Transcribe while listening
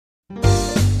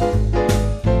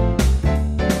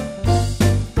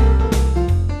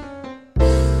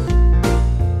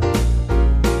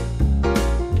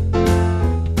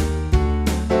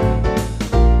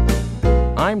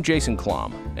I'm Jason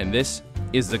Klom, and this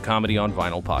is the Comedy on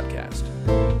Vinyl podcast.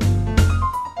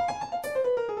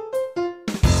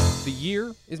 The year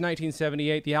is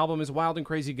 1978. The album is Wild and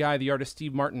Crazy Guy. The artist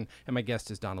Steve Martin, and my guest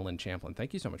is Donna Lynne Champlin.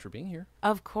 Thank you so much for being here.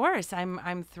 Of course,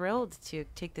 I'm thrilled to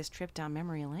take this trip down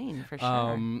memory lane for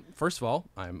sure. First of all,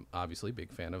 I'm obviously a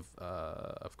big fan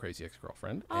of Crazy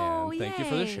Ex-Girlfriend, Oh, and thank you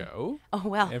for the yay. show. Oh,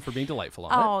 well. And for being delightful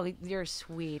on it. Oh, you're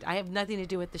sweet. I have nothing to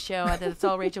do with the show. It's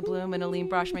all Rachel Bloom and Aline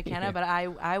Brosh McKenna, but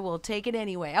I will take it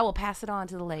anyway. I will pass it on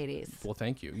to the ladies. Well,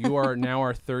 thank you. You are now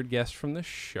our third guest from the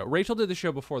show. Rachel did the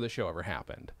show before the show ever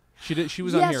happened. She did. She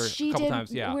was on here a couple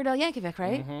times. Yeah. Weird Al Yankovic,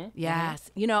 right? Mm-hmm,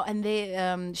 yes. You know, and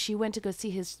they she went to go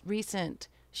see his recent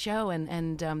show, and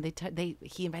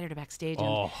he invited her backstage,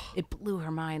 and it blew her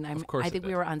mind. Of course I think it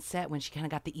we did. were on set when she kind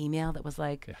of got the email that was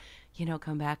like, you know,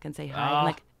 come back and say hi. Oh. And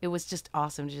like, it was just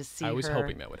awesome to just see her. I was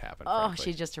hoping that would happen. Oh,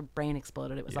 frankly. her brain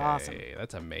exploded. It was Yay, awesome.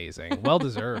 That's amazing. Well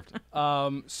deserved.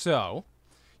 So,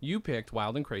 you picked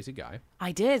Wild and Crazy Guy.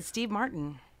 I did. Steve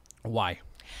Martin. Why?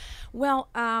 Well,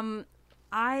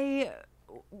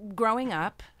 growing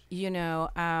up, you know,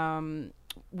 I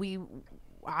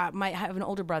might have an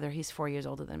older brother. He's 4 years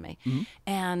older than me. Mm-hmm.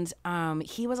 And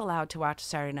he was allowed to watch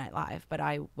Saturday Night Live, but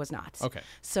I was not. Okay.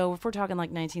 So if we're talking like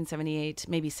 1978,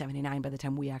 maybe 79 by the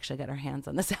time we actually got our hands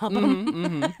on this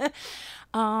album.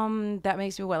 Mm-hmm. That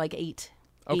makes me, like 8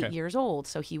 years old.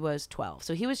 So he was 12.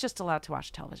 So he was just allowed to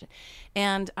watch television.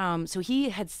 And so he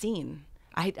had seen...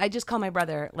 I just called my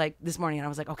brother like this morning, and I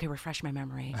was like, okay, refresh my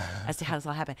memory as to how this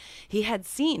all happened. He had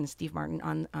seen Steve Martin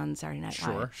on Saturday Night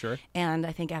Live. Sure. And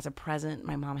I think as a present,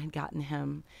 my mom had gotten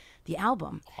him the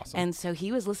album. Awesome. And so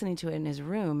he was listening to it in his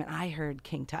room, and I heard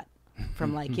King Tut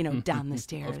from like, you know, down the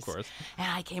stairs. Of course. And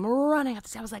I came running up the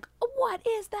stairs. I was like, oh, what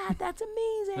is that? That's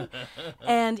amazing.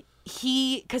 And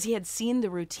because he had seen the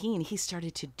routine, he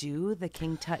started to do the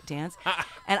King Tut dance.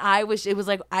 And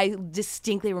I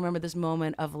distinctly remember this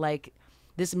moment of like,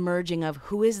 this merging of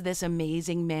who is this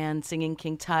amazing man singing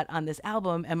King Tut on this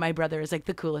album, and my brother is like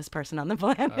the coolest person on the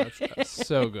planet. That's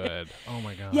so good. Oh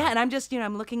my God. Yeah, and I'm just,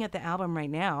 I'm looking at the album right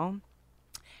now,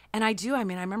 and I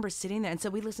remember sitting there, and so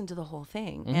we listened to the whole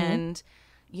thing, and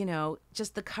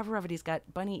just the cover of it, he's got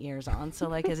bunny ears on, so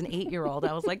like as an 8-year-old,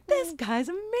 I was like, this guy's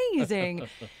amazing.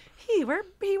 He wears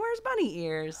bunny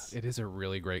ears. It is a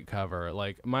really great cover.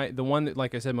 Like the one that,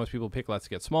 like I said, most people pick Let's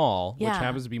Get Small, which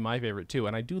happens to be my favorite too.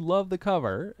 And I do love the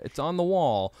cover. It's on the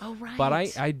wall. Oh, right. But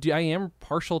I am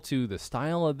partial to the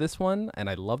style of this one, and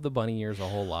I love the bunny ears a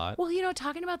whole lot. Well,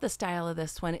 talking about the style of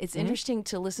this one, it's interesting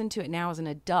to listen to it now as an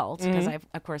adult, because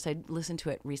I listened to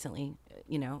it recently,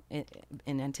 in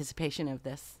anticipation of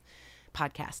this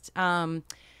podcast.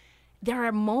 There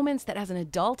are moments that as an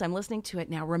adult, I'm listening to it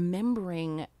now,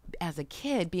 remembering as a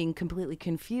kid being completely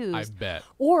confused. I bet.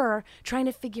 Or trying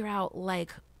to figure out,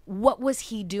 like, what was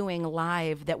he doing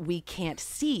live that we can't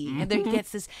see? And there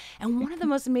gets this. And one of the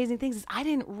most amazing things is I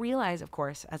didn't realize, of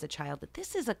course, as a child, that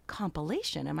this is a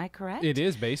compilation. Am I correct? It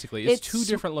is, basically. It's two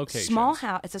different locations.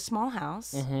 It's a small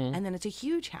house, and then it's a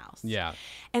huge house. Yeah.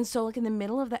 And so, like, in the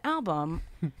middle of the album,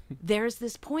 there's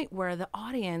this point where the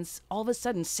audience all of a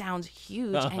sudden sounds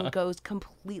huge and goes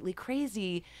completely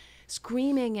crazy,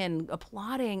 screaming and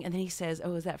applauding, and then he says,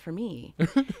 oh, is that for me?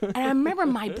 And I remember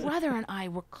my brother and I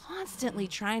were constantly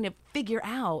trying to figure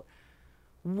out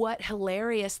what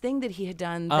hilarious thing that he had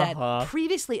done that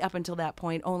previously, up until that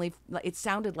point, it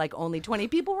sounded like only 20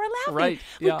 people were laughing. Right.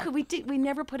 Yeah. We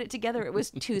never put it together. It was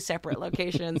two separate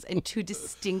locations and two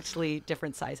distinctly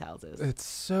different size houses. It's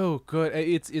so good.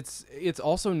 It's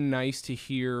also nice to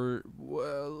hear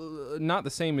not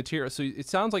the same material. So it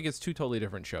sounds like it's two totally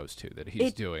different shows too that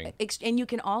he's doing. And you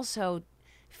can also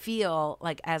feel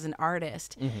like, as an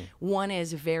artist, one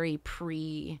is very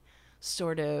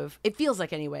it feels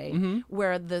like anyway,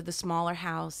 where the smaller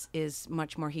house is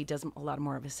much more, he does a lot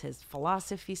more of his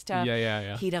philosophy stuff.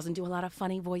 Yeah. He doesn't do a lot of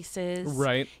funny voices.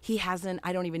 Right. He hasn't,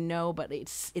 I don't even know, but it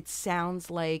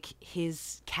sounds like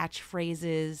his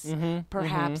catchphrases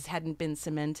perhaps hadn't been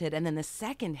cemented. And then the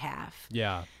second half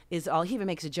is all, he even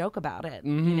makes a joke about it,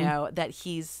 that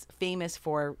he's famous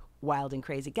for Wild and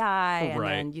Crazy Guy, and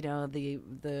then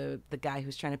the guy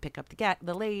who's trying to pick up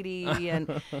the lady, and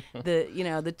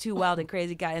the two Wild and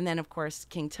Crazy Guy, and then of course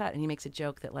King Tut, and he makes a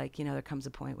joke that, like, there comes a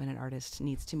point when an artist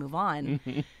needs to move on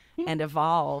and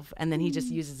evolve, and then he just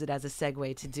uses it as a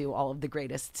segue to do all of the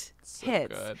greatest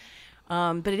hits. Good.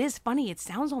 But it is funny. It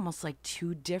sounds almost like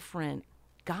two different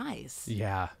guys.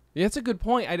 Yeah. Yeah, it's a good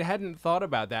point. I hadn't thought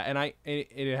about that, and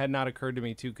it had not occurred to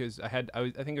me too, because I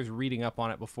think I was reading up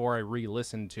on it before I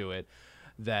re-listened to it,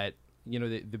 that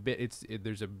the bit,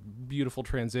 there's a beautiful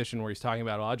transition where he's talking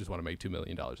about, I just want to make $2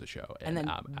 million a show, and then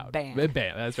I'm out. bam.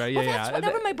 Bam. That's right. Yeah, That's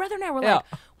yeah. what my brother and I were like,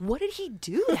 what did he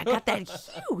do that got that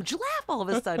huge laugh all of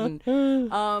a sudden?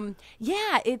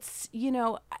 It's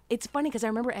it's funny because I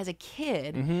remember as a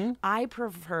kid, I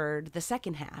preferred the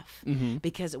second half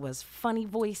because it was funny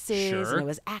voices and it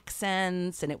was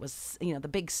accents and it was the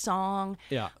big song.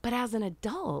 Yeah. But as an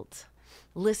adult,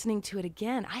 listening to it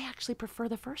again, I actually prefer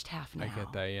the first half now. I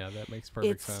get that. Yeah, that makes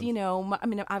perfect sense. I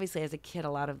mean, obviously as a kid, a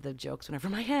lot of the jokes went over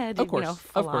my head. Of course,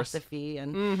 philosophy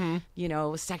and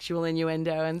sexual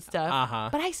innuendo and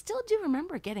stuff. But I still do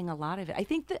remember getting a lot of it. I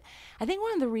think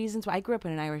one of the reasons why I grew up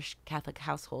in an Irish Catholic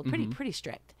household, pretty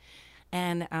strict,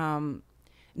 and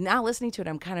now listening to it,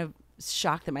 I'm kind of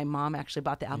shocked that my mom actually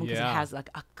bought the album because it has like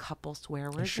a couple swear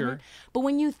words in it. But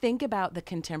when you think about the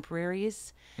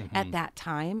contemporaries at that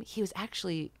time, he was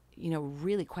actually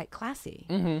really quite classy.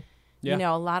 A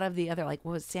lot of the other, like,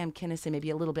 what was Sam Kinison, maybe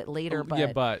a little bit later,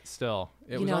 but but still,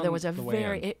 there was a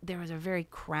very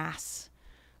crass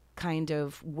kind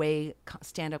of way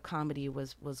stand-up comedy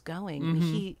was going. And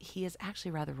he is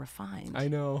actually rather refined. I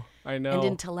know, and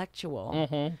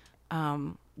intellectual.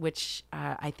 Which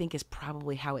I think is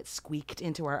probably how it squeaked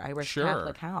into our Irish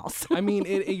Catholic house. I mean,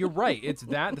 you're right. It's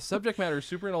that. The subject matter is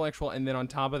super intellectual, and then on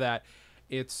top of that,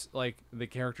 it's like the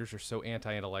characters are so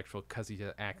anti-intellectual because he's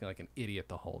acting like an idiot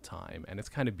the whole time, and it's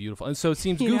kind of beautiful. And so it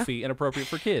seems goofy and appropriate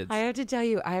for kids. I have to tell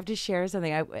you, I have to share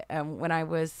something. When I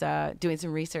was doing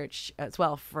some research as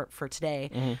well for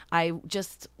today, I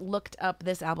just looked up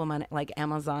this album on like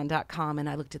Amazon.com, and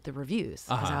I looked at the reviews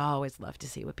because I always love to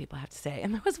see what people have to say.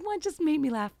 And there was one just made me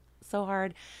laugh so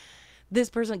hard. This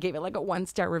person gave it like a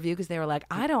 1-star review because they were like,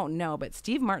 I don't know, but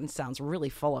Steve Martin sounds really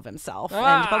full of himself.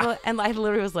 And I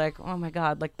literally was like, oh my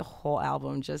God, like the whole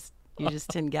album you just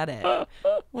didn't get it.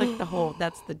 Like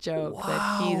that's the joke,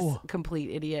 that he's a complete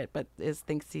idiot, but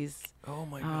thinks he's. Oh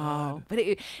my God. But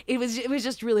it was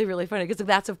just really, really funny because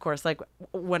that's, of course, like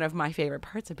one of my favorite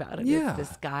parts about it. Yeah. Is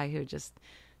this guy who just,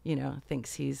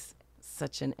 thinks he's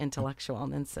such an intellectual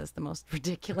and then says the most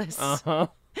ridiculous.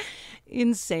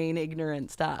 Insane, ignorant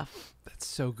stuff. That's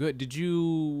so good. Did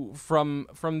you from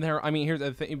there? I mean, here's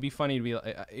the thing. It'd be funny to be.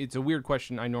 It's a weird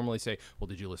question. I normally say, "Well,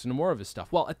 did you listen to more of his stuff?"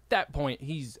 Well, at that point,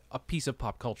 he's a piece of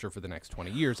pop culture for the next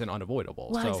 20 years and unavoidable.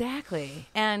 Well, exactly.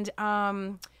 And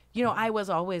I was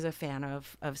always a fan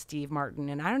of Steve Martin,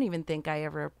 and I don't even think I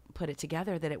ever put it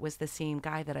together that it was the same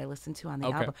guy that I listened to on the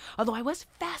album. Although I was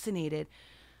fascinated.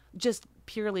 Just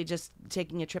purely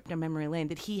taking a trip down memory lane,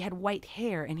 that he had white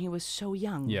hair and he was so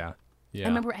young. Yeah. I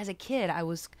remember as a kid, I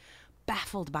was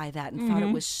baffled by that and thought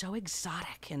it was so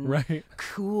exotic and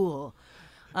cool.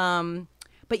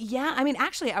 But yeah, I mean,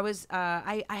 actually, I was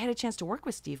I had a chance to work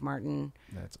with Steve Martin.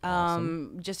 That's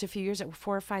awesome. Just 4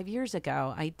 or 5 years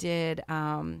ago, I did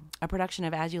a production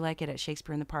of As You Like It at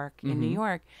Shakespeare in the Park in New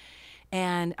York,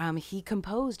 and he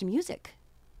composed music.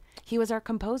 He was our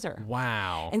composer.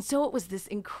 Wow. And so it was this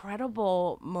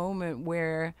incredible moment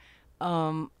where,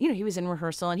 he was in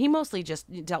rehearsal and he mostly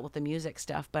just dealt with the music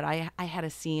stuff, but I had a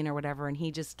scene or whatever, and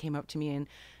he just came up to me and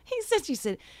he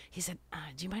said,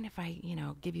 do you mind if I,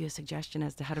 give you a suggestion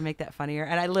as to how to make that funnier?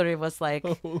 And I literally was like,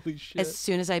 holy shit. As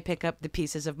soon as I pick up the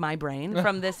pieces of my brain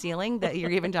from the ceiling that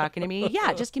you're even talking to me,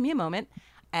 just give me a moment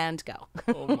and go.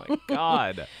 Oh my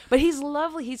God. But he's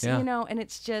lovely. He's, and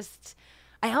it's just...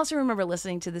 I also remember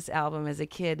listening to this album as a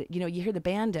kid. You hear the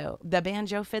banjo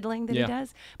fiddling that he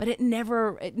does, but it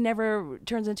never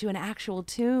turns into an actual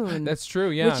tune. That's true.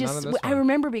 Yeah, which is, I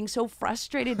remember being so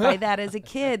frustrated by that as a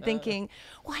kid, thinking,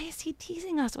 "Why is he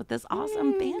teasing us with this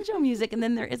awesome banjo music?" And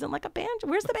then there isn't like a banjo.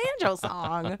 Where's the banjo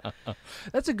song?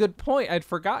 That's a good point. I'd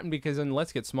forgotten because in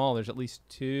Let's Get Small, there's at least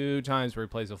 2 times where he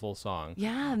plays a full song.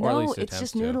 Yeah, it's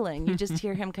just noodling. You just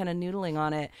hear him kind of noodling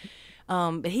on it.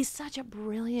 But he's such a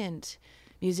brilliant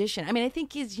musician. I mean, I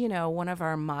think he's, one of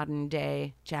our modern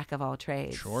day jack of all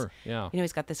trades. Sure, yeah.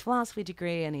 He's got this philosophy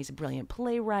degree and he's a brilliant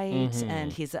playwright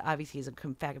and he's a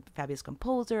fabulous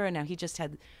composer. And now he just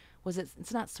had,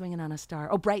 it's not Swinging on a Star.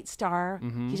 Oh, Bright Star.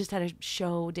 He just had a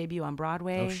show debut on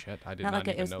Broadway. Oh, shit. I did not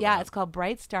even know that. Yeah, it's called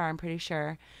Bright Star, I'm pretty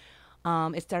sure.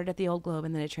 It started at the Old Globe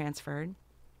and then it transferred.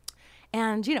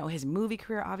 And, his movie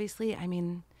career, obviously, I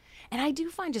mean, and I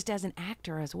do find just as an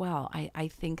actor as well, I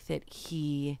think that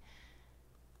he...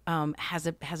 has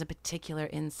a particular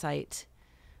insight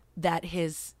that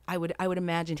I would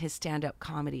imagine his stand-up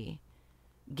comedy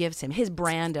gives him, his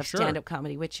brand of stand-up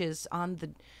comedy, which is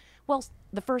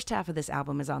the first half of this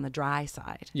album is on the dry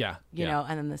side. Yeah.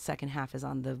 And then the second half is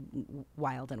on the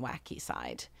wild and wacky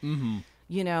side. And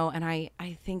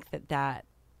I think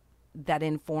that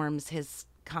informs his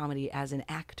comedy as an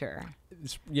actor.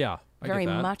 Yeah, I very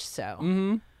get that. much so.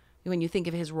 Mm-hmm. When you think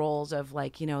of his roles of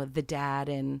like, the dad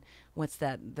in what's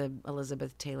that, the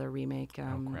Elizabeth Taylor remake?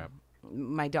 Oh crap.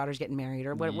 My Daughter's Getting Married,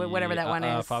 or whatever that one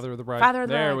is. Father of the Bride. Father of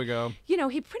the Bride. There we go.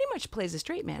 He pretty much plays a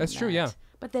straight man. That's in true, that. yeah.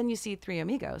 But then you see Three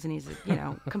Amigos, and he's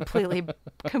completely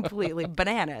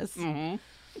bananas.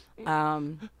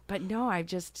 Mm-hmm. But no,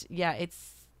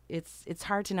 it's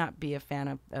hard to not be a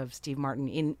fan of Steve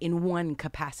Martin in one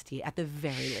capacity at the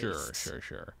very least.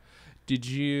 Sure.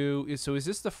 So is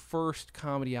this the first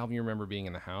comedy album you remember being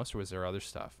in the house, or was there other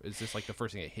stuff? Is this like the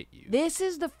first thing that hit you? This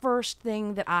is the first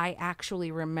thing that I actually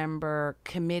remember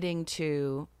committing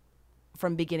to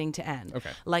from beginning to end.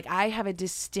 Okay. Like, I have a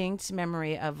distinct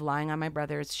memory of lying on my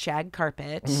brother's shag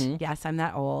carpet. Mm-hmm. Yes, I'm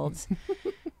that old.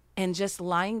 And just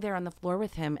lying there on the floor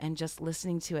with him and just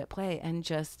listening to it play and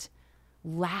just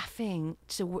laughing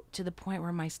to the point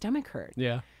where my stomach hurt.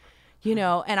 Yeah.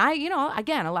 And I,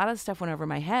 again, a lot of the stuff went over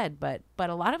my head, but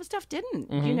a lot of the stuff didn't,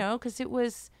 because it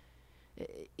was,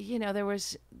 there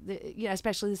was,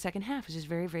 especially the second half was just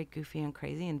very, very goofy and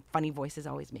crazy, and funny voices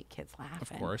always make kids laugh.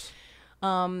 Of course.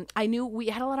 I knew we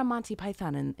had a lot of Monty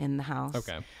Python in the house.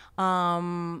 Okay.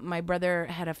 My brother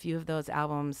had a few of those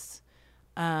albums.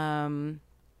 And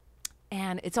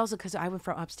it's also because I went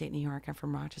from upstate New York. I'm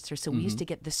from Rochester. So we used to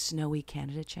get the snowy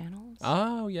Canada channels.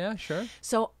 Oh, yeah, sure.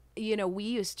 So, we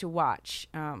used to watch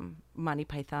Monty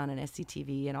Python and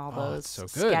SCTV and all those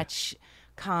sketch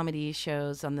comedy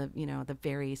shows on the, the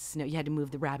very snow. You had to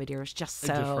move the rabbit ears just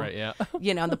so. Just right, yeah.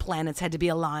 And the planets had to be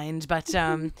aligned. But,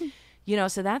 so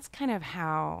that's kind of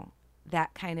how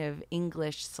that kind of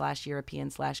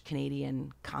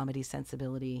English/European/Canadian comedy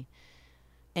sensibility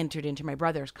entered into my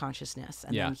brother's consciousness,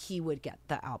 and then he would get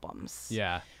the albums.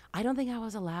 Yeah. I don't think I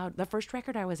was allowed. The first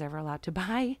record I was ever allowed to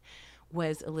buy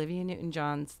was Olivia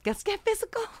Newton-John's Let's Get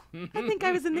Physical. I think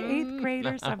I was in the 8th grade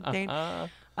or something.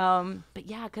 But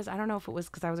yeah, because I don't know if it was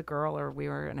because I was a girl or we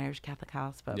were an Irish Catholic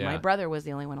house, but my brother was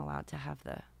the only one allowed to have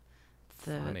the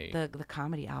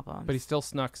comedy album. But he still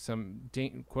snuck some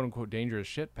quote unquote dangerous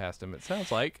shit past him, it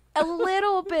sounds like. A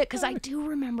little bit, because I do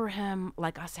remember him,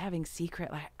 like, us having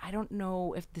secret, like, I don't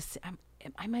know if this,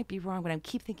 I might be wrong, but I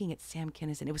keep thinking it's Sam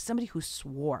Kinison. It was somebody who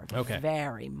swore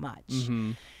very much.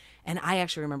 Mm-hmm. And I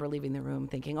actually remember leaving the room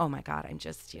thinking, oh my God, I'm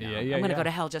just, I'm going to go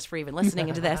to hell just for even listening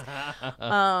into this.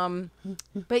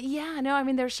 But yeah, no, I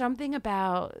mean, there's something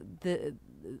about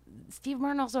Steve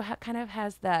Martin also kind of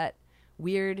has that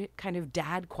weird kind of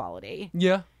dad quality.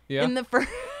 Yeah. In the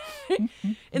first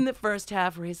in the first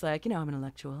half, where he's like, I'm an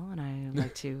intellectual and I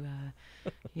like to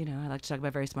I like to talk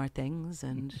about very smart things,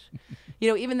 and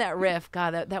even that riff,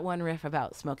 God, that one riff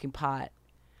about smoking pot,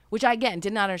 which I again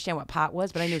did not understand what pot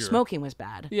was, but I knew smoking was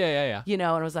bad. Yeah. And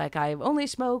it was like, I only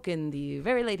smoke in the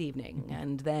very late evening,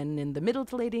 and then in the middle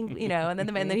to late evening, and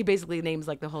then he basically names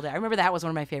like the whole day. I remember that was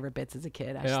one of my favorite bits as a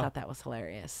kid. I just thought that was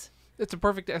hilarious. It's a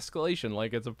perfect escalation.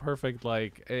 Like, it's a perfect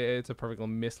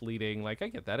misleading. Like, I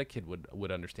get that. A kid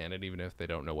would understand it, even if they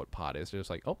don't know what pot is. They're just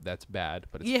like, oh, that's bad.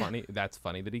 But it's funny. That's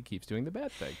funny that he keeps doing the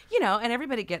bad thing. And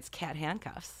everybody gets cat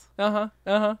handcuffs. I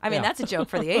mean, that's a joke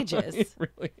for the ages. It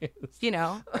really is.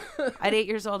 At 8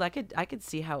 years old, I could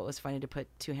see how it was funny to put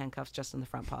 2 handcuffs just on the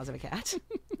front paws of a cat.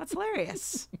 That's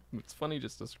hilarious. It's funny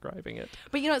just describing it.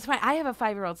 But it's funny. I have a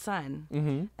 5-year-old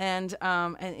son, and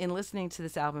in listening to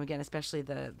this album again, especially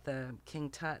the King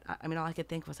Tut, I mean, all I could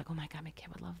think was like, oh my God, my kid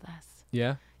would love this.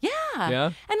 Yeah.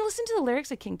 And listen to the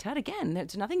lyrics of King Tut again.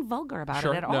 There's nothing vulgar about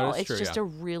it at all. It's just a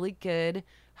really good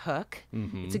hook.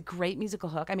 Mm-hmm. It's a great musical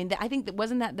hook. I mean, I think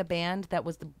wasn't that the band that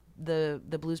was the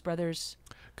Blues Brothers?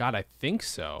 God, I think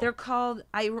so. They're called.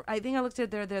 I think I looked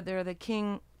at they're the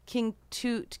King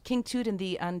Toot and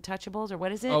the Untouchables, or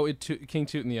what is it? Oh, King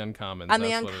Toot and the Uncommons. And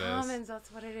that's the what Uncommons, it is.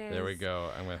 that's what it is. There we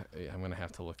go. I'm gonna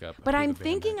have to look up. But I'm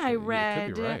thinking I You read.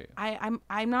 could be right.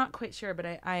 I'm not quite sure, but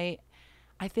I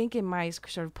think in my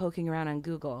sort of poking around on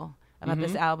Google about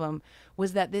this album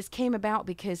was that this came about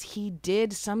because he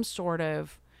did some sort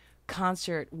of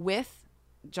concert with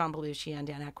John Belushi and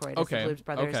Dan Aykroyd as the Blues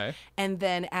Brothers, and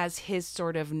then as his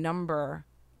sort of number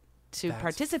to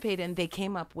participate in, they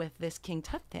came up with this King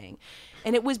Tut thing,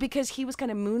 and it was because he was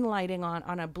kind of moonlighting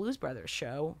on a Blues Brothers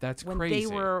show. That's when crazy.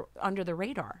 They were under the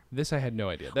radar. This I had no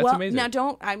idea. That's amazing. Now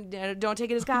don't take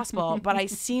it as gospel, but I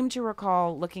seem to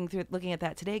recall looking at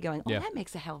that today, going, "Oh, that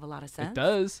makes a hell of a lot of sense." It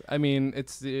does. I mean,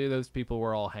 it's those people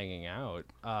were all hanging out.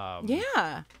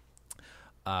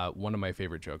 One of my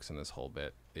favorite jokes in this whole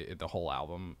bit, the whole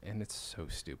album, and it's so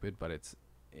stupid, but it's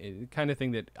the kind of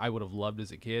thing that I would have loved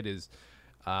as a kid, is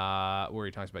where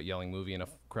he talks about yelling movie in a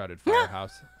crowded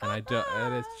firehouse, and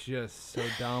it's just so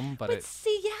dumb. But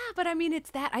but I mean,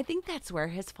 it's that. I think that's where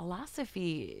his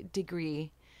philosophy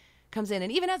degree comes in,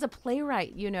 and even as a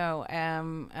playwright, you know,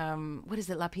 what is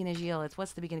it, La Pinagile? It's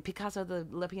what's the beginning, Picasso, the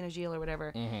La Pinagile or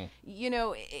whatever. Mm-hmm. You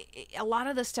know, a lot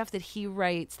of the stuff that he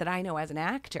writes that I know as an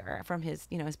actor from his,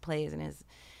 you know, his plays and his.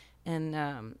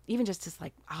 And even just his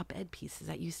like op-ed pieces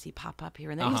that you see pop up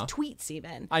here and there, his tweets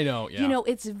even. I know, yeah. You know,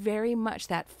 it's very much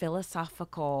that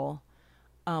philosophical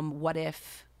what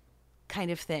if kind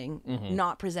of thing,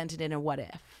 not presented in a what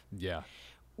if. Yeah.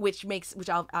 Which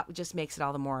just makes it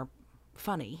all the more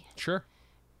funny. Sure.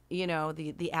 You know,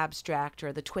 the abstract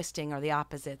or the twisting or the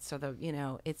opposites or the, you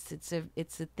know, it's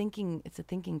a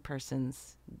thinking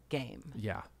person's game.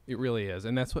 Yeah, it really is.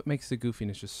 And that's what makes the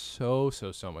goofiness just so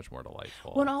much more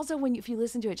delightful. Well, and also if you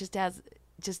listen to it just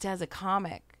as a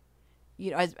comic,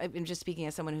 you know, I'm just speaking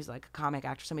as someone who's like a comic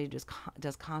actor, somebody who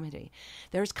does comedy.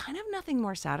 There's kind of nothing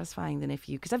more satisfying than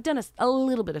because I've done a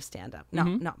little bit of stand-up,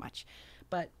 not much,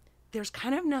 but there's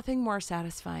kind of nothing more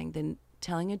satisfying than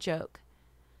telling a joke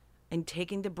and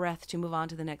taking the breath to move on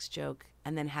to the next joke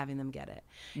and then having them get it.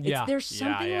 There's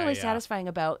something really satisfying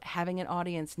about having an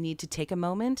audience need to take a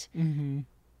moment and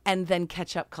then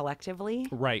catch up collectively.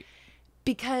 Right.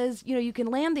 Because, you know, you can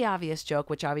land the obvious joke,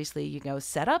 which obviously, you know,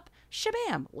 set up,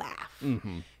 shabam, laugh.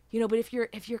 Mm-hmm. You know, but if you're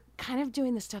kind of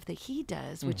doing the stuff that he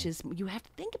does, which is you have to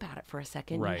think about it for a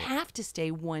second. Right. You have to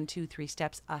stay 1, 2, 3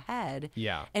 steps ahead.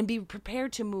 Yeah. And be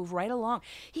prepared to move right along.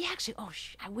 He actually,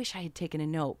 I wish I had taken a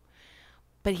note.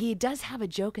 But he does have a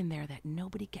joke in there that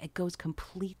it goes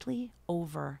completely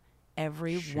over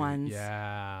everyone's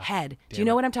head. Do you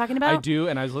know what I'm talking about? I do,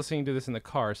 and I was listening to this in the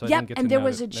car, so I didn't get to and there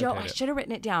was a joke. I should have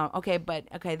written it down. Okay,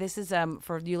 this is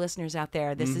for you listeners out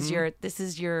there. This is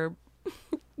your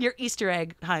your Easter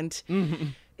egg hunt. Mm-hmm.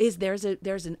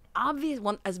 There's an obvious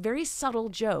one, a very subtle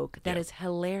joke that is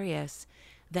hilarious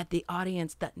that the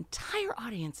entire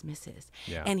audience misses.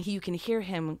 Yeah. And you can hear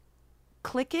him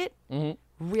click it. Mm-hmm.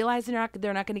 Realize they're not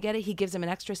going to get it. He gives them an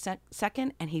extra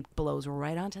second, and he blows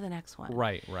right on to the next one.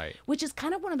 Right. Which is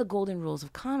kind of one of the golden rules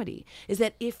of comedy, is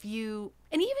that and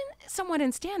even somewhat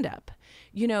in stand-up,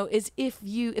 you know, is if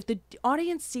the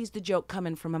audience sees the joke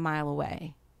coming from a mile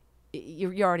away,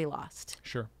 you're already lost.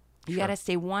 Sure. You got to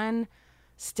stay one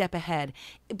step ahead,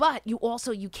 but you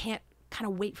can't kind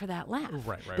of wait for that laugh.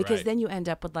 Right. Because then you end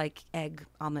up with like egg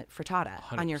omelet frittata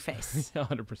 100%. On your face.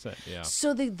 100%, yeah.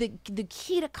 So the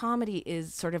key to comedy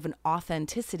is sort of an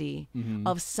authenticity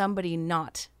of somebody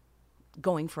not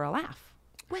going for a laugh.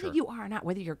 Whether you are or not,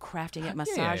 whether you're crafting it,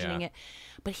 massaging it.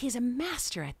 But he's a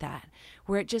master at that,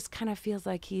 where it just kind of feels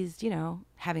like he's, you know,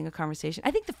 having a conversation.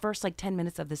 I think the first like 10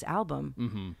 minutes of this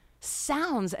album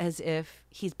sounds as if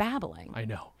he's babbling. I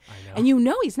know. And you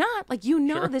know he's not. Like, you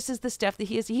know, this is the stuff that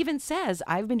he is. He even says,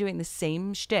 I've been doing the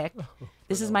same shtick.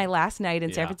 This is my last night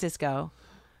in San Francisco.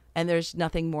 And there's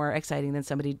nothing more exciting than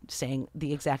somebody saying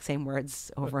the exact same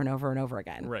words over and over and over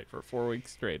again. Right, for 4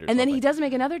 weeks straight. And then he does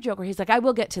make another joke where he's like, I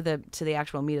will get to the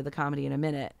actual meat of the comedy in a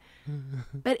minute.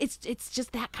 But it's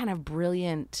just that kind of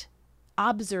brilliant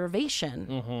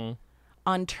observation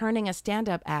on turning a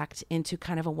stand-up act into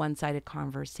kind of a one-sided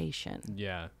conversation.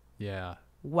 Yeah.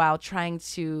 While trying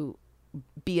to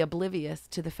be oblivious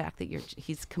to the fact that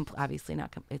he's obviously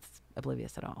not. It's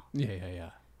oblivious at all. Yeah.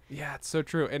 Yeah, it's so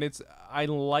true, and I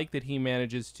like that he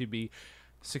manages to be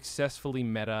successfully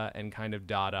meta and kind of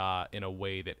Dada in a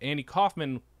way that Andy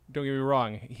Kaufman. Don't get me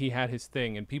wrong, he had his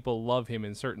thing, and people love him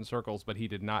in certain circles, but he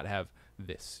did not have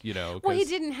this. You know. Well, he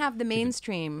didn't have the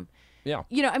mainstream. Yeah.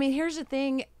 You know, I mean, here's the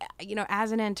thing, you know,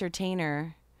 as an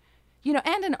entertainer, you know,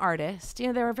 and an artist, you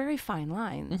know, there are very fine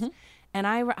lines. And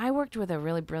I worked with a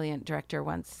really brilliant director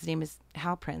once. His name is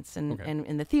Hal Prince, and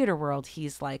in the theater world,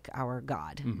 he's like our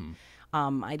god.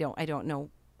 I don't know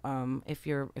if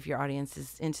your audience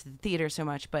is into the theater so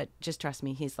much, but just trust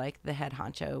me, he's like the head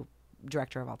honcho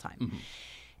director of all time.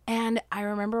 And I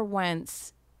remember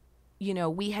once, you know,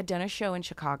 we had done a show in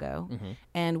Chicago,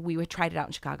 and we had tried it out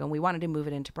in Chicago, and we wanted to move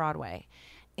it into Broadway.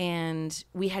 And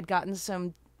we had gotten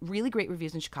some really great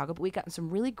reviews in Chicago, but we'd gotten some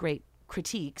really great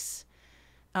critiques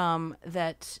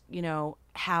that, you know,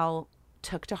 Hal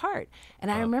took to heart. And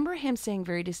I remember him saying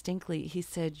very distinctly, he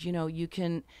said, you know, you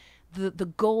can, the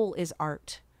goal is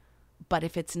art, but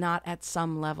if it's not at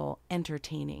some level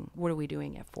entertaining, what are we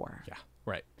doing it for? Yeah,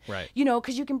 right. You know,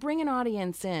 because you can bring an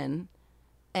audience in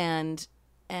and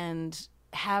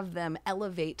have them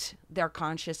elevate their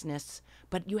consciousness,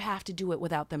 but you have to do it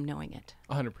without them knowing it.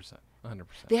 100%.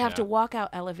 They have to walk out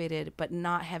elevated, but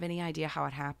not have any idea how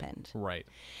it happened. Right.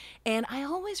 And I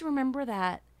always remember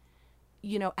that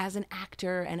you know, as an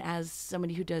actor and as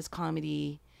somebody who does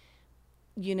comedy,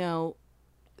 you know,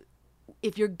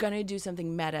 if you're going to do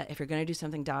something meta, if you're going to do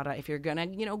something Dada, if you're going to,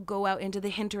 you know, go out into the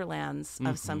hinterlands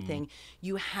of something,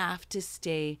 you have to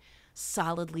stay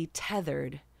solidly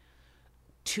tethered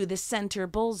to the center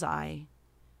bullseye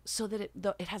so that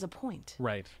it has a point.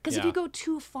 Right. Because if you go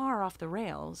too far off the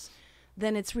rails,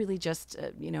 then it's really just,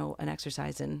 you know, an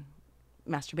exercise in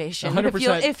masturbation.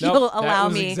 100%. If you'll allow that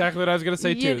was me. exactly what I was going to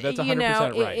say too. That's 100% you know,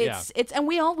 right. It's and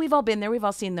we've all been there. We've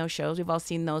all seen those shows. We've all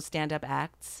seen those stand-up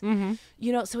acts. Mm-hmm.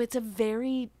 You know, so it's a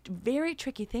very, very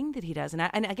tricky thing that he does.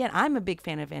 And again, I'm a big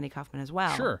fan of Andy Kaufman as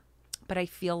well. Sure. But I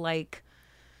feel like,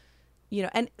 you know,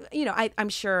 and you know, I'm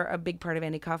sure a big part of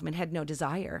Andy Kaufman had no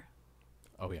desire.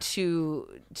 Oh, yeah.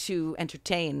 To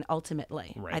entertain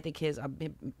ultimately. Right. I think his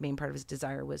main part of his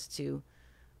desire was to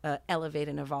elevate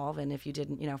and evolve, and if you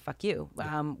didn't, you know, fuck you,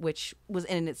 which was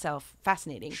in itself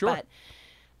fascinating. Sure. But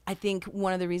I think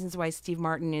one of the reasons why Steve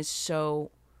Martin is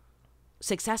so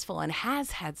successful and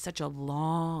has had such a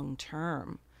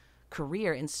long-term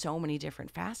career in so many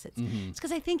different facets, it's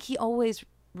because I think he always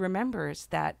remembers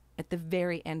that at the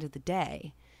very end of the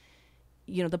day,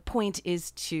 you know, the point is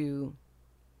to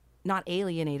not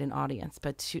alienate an audience,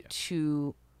 but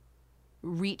to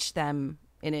reach them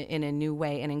in a new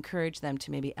way and encourage them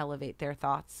to maybe elevate their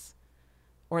thoughts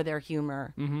or their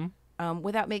humor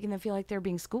without making them feel like they're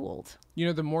being schooled. You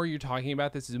know, the more you're talking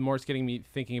about this, the more it's getting me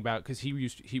thinking about, because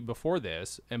he before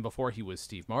this and before he was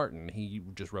Steve Martin, he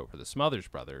just wrote for the Smothers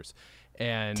Brothers.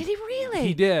 And did he really?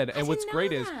 He did. And I what's didn't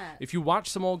great know is that. if you watch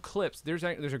some old clips, there's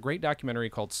a great documentary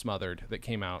called Smothered that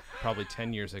came out probably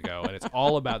 10 years ago, and it's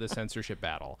all about the censorship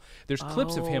battle. There's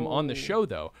clips of him on the show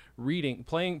though,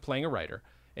 playing a writer.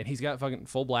 And he's got fucking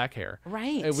full black hair,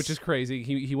 right? Which is crazy.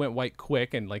 He went white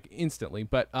quick and like instantly.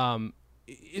 But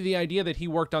the idea that he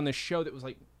worked on this show that was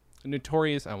like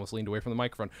notorious. I almost leaned away from the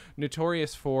microphone.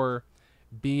 Notorious for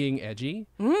being edgy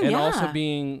and also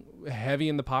being heavy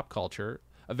in the pop culture.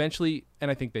 Eventually,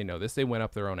 and I think they know this, they went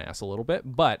up their own ass a little bit.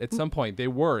 But at some point, they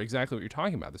were exactly what you're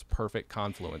talking about. This perfect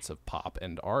confluence of pop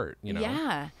and art. You know,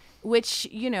 yeah, which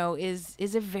you know is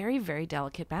a very, very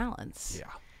delicate balance.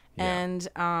 Yeah.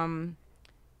 And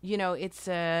you know, it's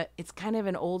kind of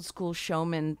an old school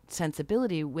showman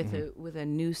sensibility with a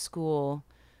new school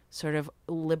sort of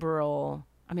liberal.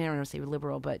 I mean, I don't want to say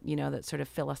liberal, but you know, that sort of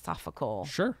philosophical,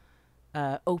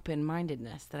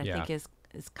 open-mindedness that I think is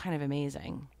kind of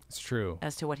amazing. It's true.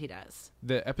 As to what he does.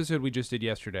 The episode we just did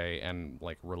yesterday and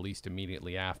like released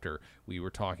immediately after, we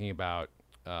were talking about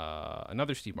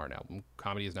another Steve Martin album,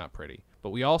 Comedy Is Not Pretty.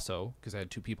 But we also, because I had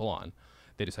two people on,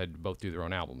 they decided to both do their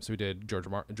own album. So we did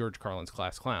George Carlin's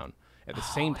Class Clown at the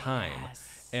same time.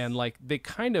 Yes. And like they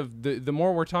kind of, the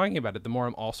more we're talking about it, the more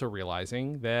I'm also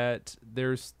realizing that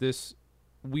there's this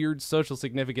weird social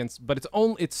significance, but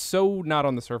it's so not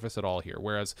on the surface at all here.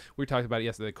 Whereas we talked about it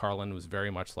yesterday, Carlin was very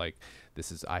much like,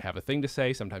 I have a thing to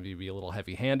say. Sometimes you'd be a little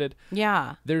heavy-handed.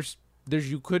 Yeah. There's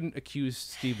you couldn't accuse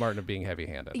Steve Martin of being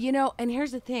heavy-handed. You know, and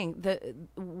here's the thing.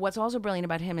 What's also brilliant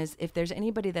about him is if there's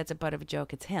anybody that's a butt of a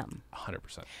joke, it's him.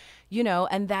 100%. You know,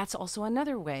 and that's also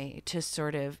another way to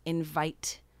sort of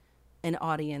invite an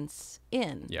audience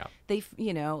in. Yeah. They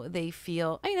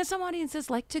feel, you know, some audiences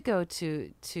like to go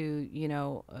to you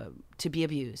know, to be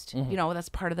abused. You know, that's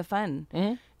part of the fun.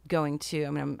 Going to,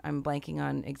 I mean, I'm blanking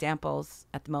on examples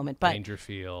at the moment, but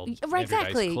Dangerfield, right?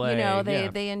 Exactly. You know,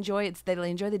 they enjoy it. They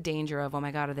enjoy the danger of, oh my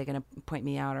God, are they going to point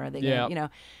me out, or are they going to, you know?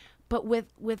 But with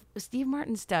Steve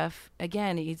Martin stuff,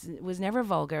 again, he was never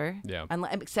vulgar. Yeah.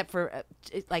 Except for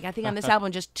like I think on this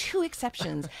album, just 2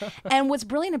 exceptions. And what's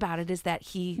brilliant about it is that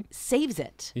he saves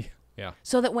it. Yeah.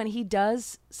 So that when he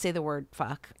does say the word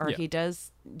fuck, or he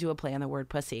does do a play on the word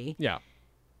pussy,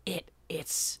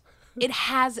 it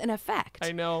has an effect.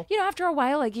 I know. You know, after a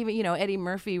while, like even, you know, Eddie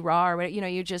Murphy Raw, or you know,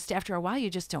 you just, after a while, you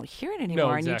just don't hear it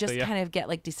anymore. And you just kind of get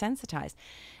like desensitized.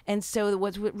 And so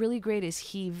what's really great is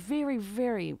he very,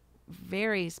 very,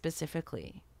 very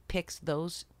specifically picks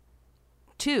those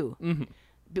 2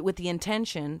 but with the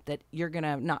intention that you're going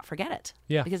to not forget it.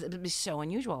 Yeah. Because it would be so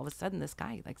unusual. All of a sudden, this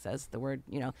guy like says the word,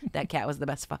 you know, that cat was the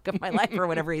best fuck of my life, or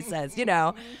whatever he says, you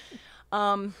know.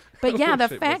 But yeah, the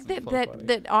fact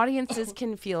that audiences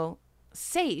can feel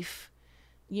safe,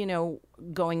 you know,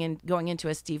 going into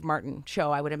a Steve Martin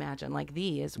show, I would imagine, like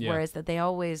these, whereas that they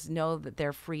always know that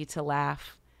they're free to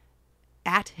laugh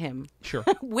at him,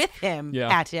 with him,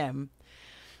 at him,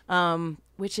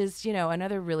 which is, you know,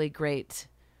 another really great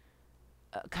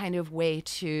kind of way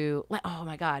to, oh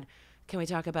my God. Can we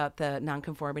talk about the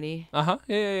nonconformity?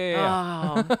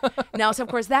 Yeah. Oh. Now, so of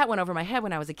course that went over my head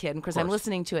when I was a kid. And of course I'm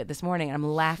listening to it this morning and I'm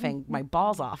laughing my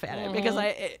balls off at it because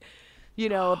You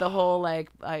know, the whole like,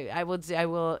 I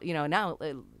will, you know, now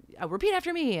repeat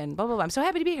after me and blah, blah, blah. I'm so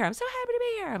happy to be here. I'm so happy to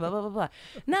be here. Blah, blah, blah, blah.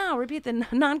 Now repeat the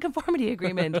non-conformity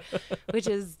agreement, which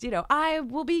is, you know, I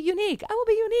will be unique. I will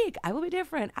be unique. I will be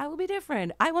different. I will be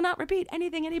different. I will not repeat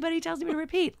anything anybody tells me to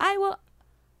repeat. I will.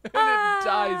 And it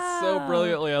dies so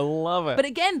brilliantly. I love it. But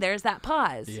again, there's that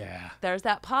pause. Yeah. There's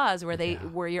that pause where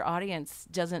where your audience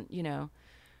doesn't, you know,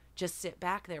 just sit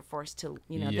back. They're forced to,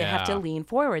 you know, they have to lean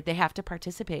forward. They have to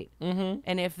participate. Mm-hmm.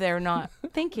 And if they're not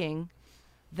thinking,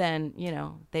 then, you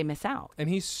know, they miss out. And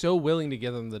he's so willing to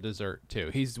give them the dessert too.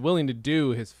 He's willing to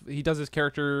do he does his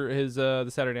character, the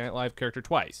Saturday Night Live character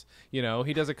twice. You know,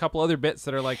 he does a couple other bits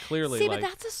that are like clearly See, like, but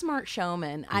that's a smart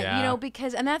showman. You know,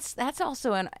 because, and that's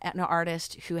also an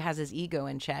artist who has his ego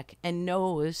in check and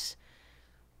knows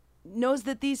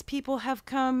that these people have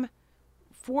come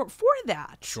for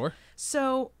that. Sure.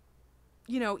 So,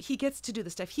 you know, he gets to do the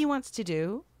stuff he wants to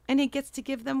do, and he gets to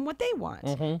give them what they want.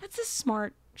 Mm-hmm. That's a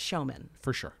smart showman.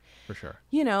 For sure. For sure.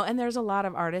 You know, and there's a lot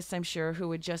of artists, I'm sure, who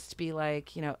would just be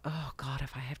like, you know, oh God,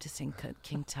 if I have to sing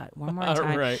King Tut one more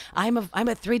time, right. I'm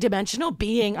a three-dimensional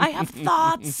being. I have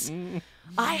thoughts.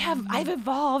 I've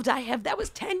evolved. That was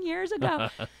 10 years ago.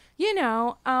 You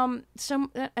know,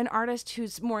 an artist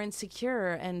who's more insecure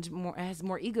and has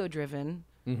more ego-driven.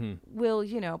 Mm-hmm. Will,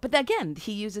 you know, but again,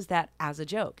 he uses that as a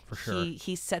joke. For sure.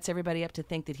 He sets everybody up to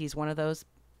think that he's one of those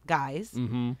guys,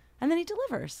 and then he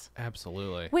delivers.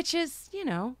 Absolutely. Which is, you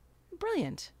know,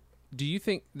 brilliant. Do you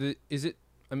think it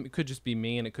could just be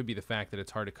me, and it could be the fact that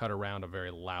it's hard to cut around a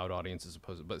very loud audience as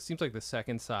opposed to, but it seems like the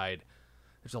second side,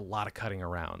 there's a lot of cutting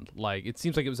around. Like, it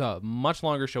seems like it was a much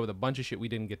longer show with a bunch of shit we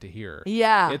didn't get to hear.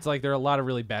 Yeah. It's like there are a lot of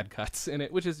really bad cuts in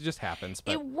it, which just happens.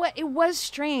 But it was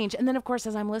strange. And then, of course,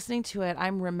 as I'm listening to it,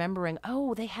 I'm remembering,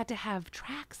 they had to have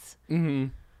tracks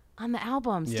on the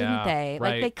albums, didn't they?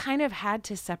 Right. Like, they kind of had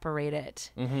to separate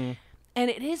it. Mm-hmm. And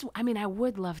it is, I mean, I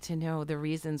would love to know the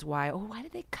reasons why. Why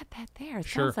did they cut that there? It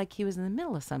sounds like he was in the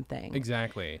middle of something.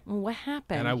 Exactly. What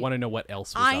happened? And I want to know what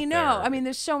else was I know. there. I mean,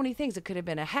 there's so many things. It could have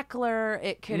been a heckler.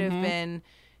 It could have been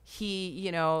he,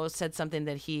 you know, said something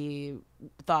that he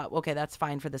thought, okay, that's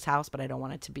fine for this house, but I don't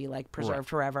want it to be like preserved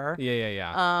forever.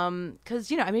 Yeah. Because,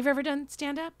 you know, have you ever done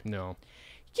stand-up? No.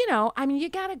 You know, I mean, you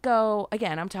got to go,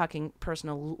 again, I'm talking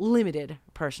limited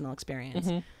personal experience.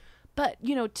 Mm-hmm. But,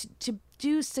 you know, to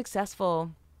do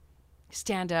successful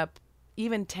stand-up,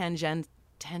 even tangentially,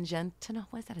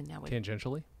 what is that in now?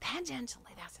 Tangentially,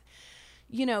 that's it.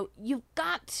 You know, you've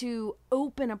got to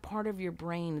open a part of your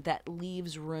brain that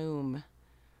leaves room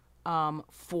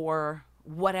for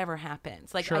whatever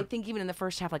happens. Like, I think even in the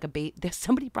first half, like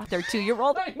somebody brought their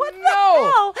 2-year-old. What the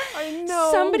hell? I know.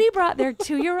 Somebody brought their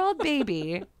 2-year-old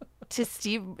baby to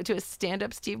a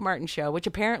stand-up Steve Martin show, which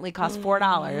apparently cost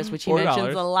 $4, which he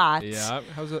mentions a lot. Yeah.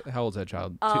 How old's that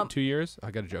child? 2 years? I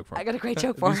got a joke for him. I got a great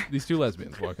joke for her. These two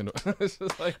lesbians walking.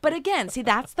 But again, see,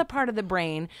 that's the part of the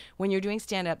brain when you're doing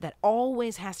stand-up that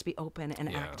always has to be open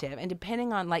and active. And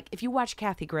depending on, like, if you watch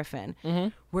Kathy Griffin,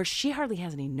 where she hardly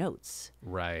has any notes.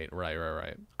 Right.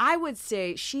 I would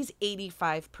say she's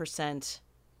 85%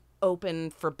 open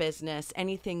for business,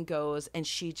 anything goes, and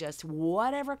she just,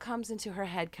 whatever comes into her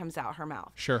head comes out her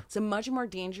mouth. Sure. It's a much more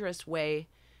dangerous way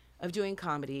of doing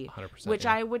comedy, 100%, which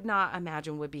I would not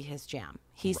imagine would be his jam.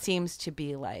 He seems to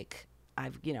be like,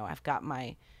 I've got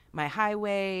my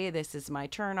highway, this is my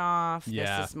turn off,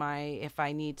 this is my, if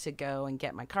I need to go and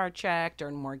get my car checked or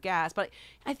more gas. But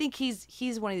I think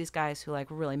he's one of these guys who like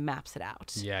really maps it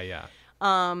out. Yeah.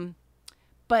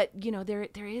 But you know, there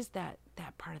is that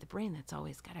part of the brain that's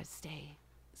always got to stay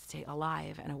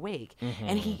alive and awake.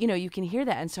 And he, you know, you can hear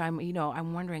that. And so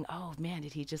I'm wondering, oh man,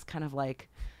 did he just kind of like,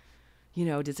 you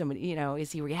know, did somebody, you know,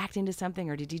 is he reacting to something,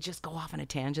 or did he just go off on a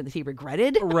tangent that he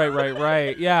regretted?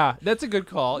 Right. Yeah, that's a good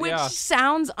call. Which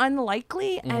sounds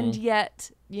unlikely, and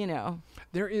yet, you know.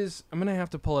 There is, I'm going to have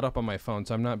to pull it up on my phone,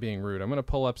 so I'm not being rude. I'm going to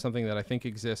pull up something that I think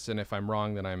exists, and if I'm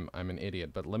wrong, then I'm an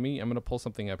idiot. But I'm going to pull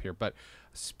something up here. But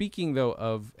speaking, though,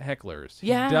 of hecklers, he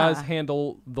does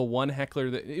handle the one heckler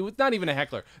that, it was not even a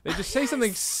heckler. They just say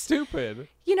something stupid.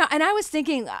 You know, and I was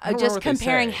thinking, just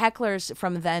comparing hecklers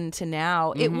from then to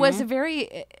now, it was a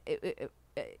very,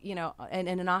 you know, an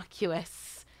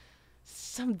innocuous,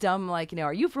 some dumb, like, you know,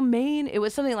 are you from Maine? It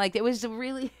was something like, it was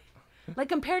really... Like,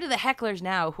 compared to the hecklers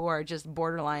now who are just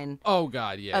borderline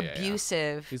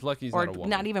abusive. He's lucky he's or not a woman.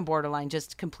 Not even borderline,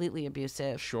 just completely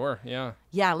abusive. Sure, yeah.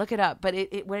 Yeah, look it up. But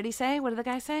what did he say? What did the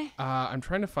guy say? I'm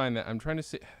trying to find that. I'm trying to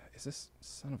see. Is this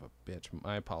son of a bitch?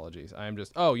 My apologies. I'm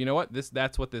just. Oh, you know what?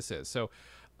 That's what this is. So,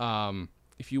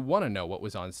 if you want to know what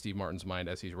was on Steve Martin's mind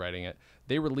as he's writing it,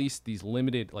 they released these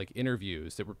limited like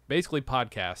interviews that were basically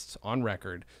podcasts on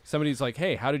record. Somebody's like,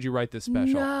 hey, how did you write this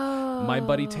special? No. My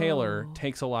buddy Taylor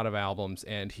takes a lot of albums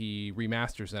and he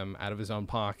remasters them out of his own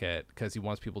pocket because he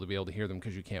wants people to be able to hear them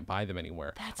because you can't buy them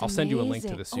anywhere. That's I'll send you a link to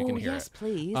amazing. this so you can hear yes, it.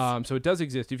 Please. So it does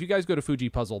exist. If you guys go to Fuji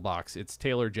Puzzle Box, it's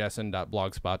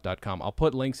taylorjessen.blogspot.com. I'll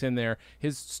put links in there.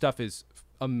 His stuff is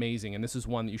amazing, and this is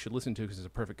one that you should listen to because it's a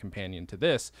perfect companion to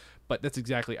this. But that's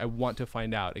exactly, I want to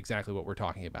find out exactly what we're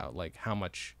talking about, like how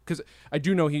much, because I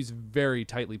do know he's very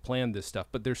tightly planned this stuff,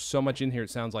 but there's so much in here, it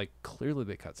sounds like clearly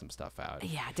they cut some stuff out.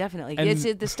 Yeah, definitely. And It's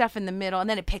the stuff in the middle, and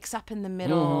then it picks up in the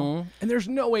middle. And there's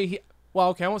no way well,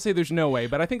 okay, I won't say there's no way,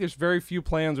 but I think there's very few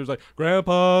plans. There's like,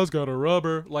 Grandpa's got a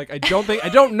rubber. Like, I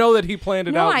don't know that he planned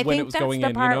it out when it was going in. No,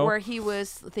 I think that's the part you know? where he was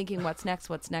thinking, what's next,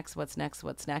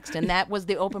 and that was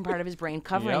the open part of his brain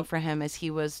covering for him as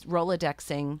he was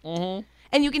Rolodexing. Mm-hmm.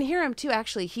 And you can hear him too.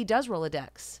 Actually, he does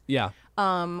Rolodex. Yeah.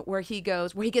 Where he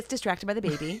gets distracted by the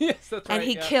baby. Yes, that's right. And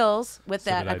he kills with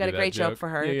that. I've got a great joke for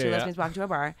her. Yeah, Two lesbians walking to a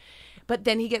bar, but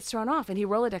then he gets thrown off, and he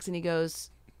Rolodex, and he goes.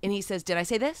 And he says, did I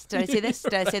say this? Did I say this?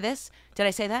 Did I say this? Did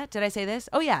I say that? Did I say this?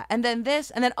 Oh, yeah. And then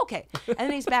this. And then, okay. And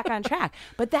then he's back on track.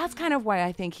 But that's kind of why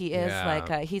I think he is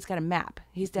he's got a map.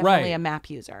 He's definitely a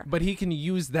map user. But he can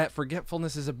use that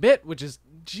forgetfulness as a bit, which is,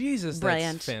 Jesus,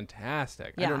 brilliant. That's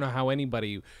fantastic. Yeah. I don't know how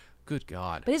anybody... Good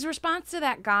God. But his response to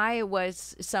that guy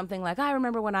was something like, I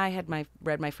remember when I had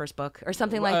read my first book, or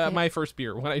something like that. My first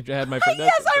beer. When I had my first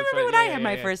yes, I remember when I had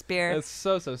my first beer. That's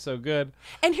so good.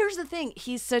 And here's the thing.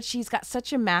 He's got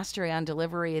such a mastery on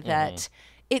delivery that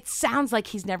it sounds like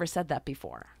he's never said that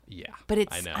before. Yeah. But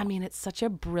I know. It's such a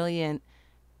brilliant,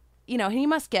 and he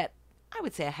must get, I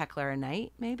would say, a heckler a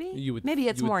night, maybe. Maybe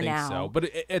it's more think now. So. But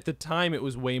at the time, it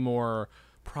was way more...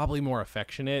 Probably more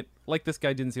affectionate. Like, this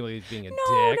guy didn't seem like he was being a dick.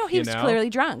 No, he was clearly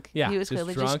drunk. Yeah, he was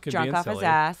clearly just and drunk being off his silly.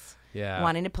 ass. Yeah,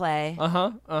 wanting to play.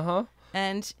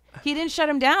 And he didn't shut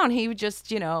him down. He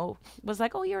just, was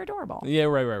like, "Oh, you're adorable." Yeah,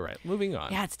 right. Moving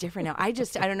on. Yeah, it's different now. I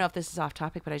don't know if this is off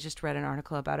topic, but I just read an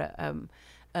article about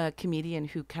a comedian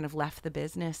who kind of left the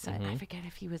business. I forget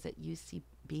if he was at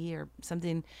UCB or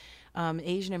something.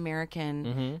 Asian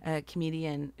American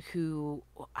comedian who,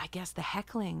 I guess, the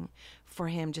heckling for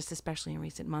him, just especially in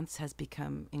recent months, has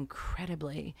become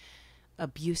incredibly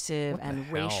abusive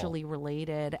and racially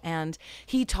related. And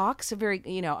he talks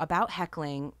about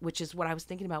heckling, which is what I was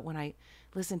thinking about when I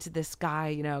listened to this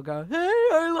guy, go, "Hey,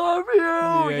 I love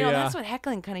you." That's what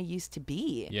heckling kind of used to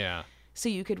be. Yeah. So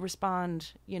you could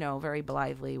respond, very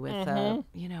blithely with,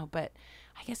 but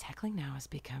I guess heckling now has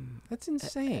become that's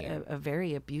insane. A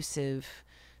very abusive,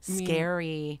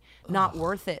 scary, not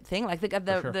worth it thing. Like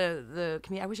the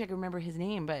comedian, I wish I could remember his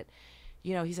name, but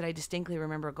he said, I distinctly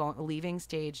remember leaving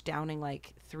stage, downing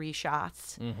like 3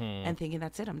 shots, and thinking,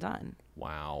 that's it, I'm done.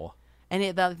 Wow. And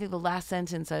I think the last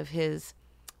sentence of his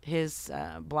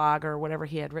blog or whatever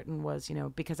he had written was,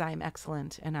 because I am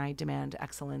excellent and I demand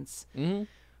excellence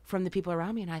from the people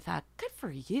around me. And I thought, good for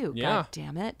you. Yeah. God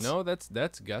damn it. No, that's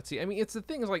gutsy. I mean, it's the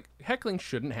thing is, like, heckling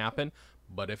shouldn't happen,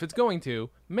 but if it's going to,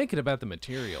 make it about the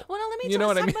material. Well, now let me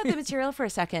talk about the material for a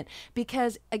second,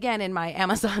 because again, in my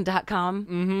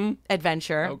Amazon.com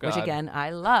adventure, which again, I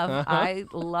love,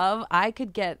 I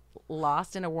could get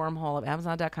lost in a wormhole of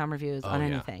Amazon.com reviews on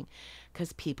anything,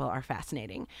 because people are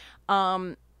fascinating.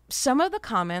 Some of the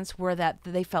comments were that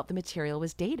they felt the material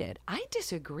was dated. I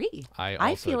disagree.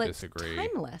 I feel disagree.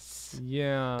 It's timeless.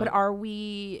 Yeah. But are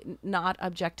we not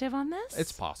objective on this?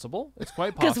 It's possible. It's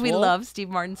quite possible. Because we love Steve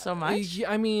Martin so much.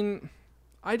 I mean,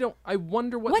 I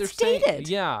wonder what What's they're dated? saying.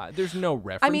 Yeah, there's no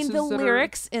references. I mean, the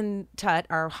lyrics in Tut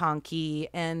are honky,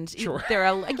 and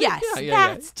they're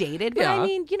that's dated. But I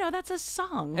mean, that's a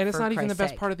song, and it's not even the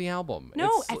best sake. part of the album.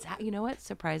 No, you know what?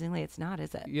 Surprisingly, it's not,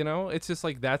 is it? It's just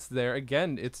like that's there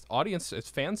again. It's audience, it's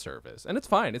fan service, and it's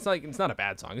fine. It's not a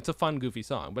bad song. It's a fun, goofy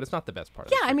song, but it's not the best part.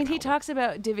 Yeah, I mean, he talks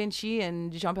about Da Vinci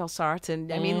and Jean-Paul Sartre,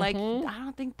 and I mean, like, I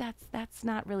don't think that's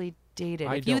not really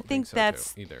dated. If you think so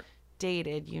that's either.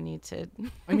 Dated, you need to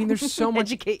there's so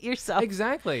much educate yourself.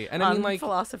 Exactly. And I mean, like,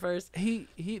 philosophers, he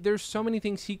there's so many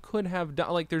things he could have done.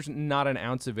 Like, there's not an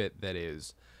ounce of it that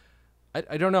is,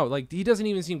 I don't know, like, he doesn't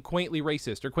even seem quaintly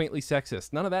racist or quaintly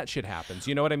sexist. None of that shit happens.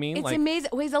 You know what I mean? It's like, amazing.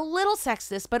 Well, he's a little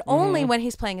sexist, but only when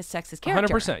he's playing a sexist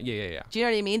character. 100%. Yeah. Do you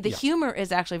know what I mean? The humor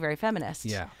is actually very feminist.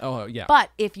 Yeah. Oh, yeah.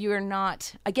 But if you're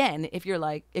not, again, if you're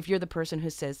the person who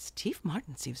says Steve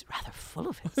Martin seems rather full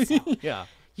of himself. Yeah.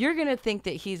 You're going to think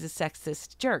that he's a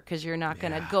sexist jerk, because you're not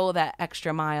going to go that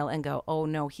extra mile and go, oh,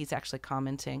 no, he's actually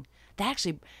commenting. That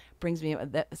actually brings me,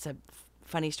 that's a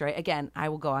funny story. Again, I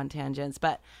will go on tangents,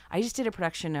 but I just did a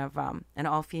production of an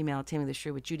all-female Taming the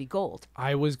Shrew with Judy Gold.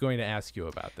 I was going to ask you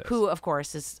about this. Who, of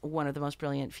course, is one of the most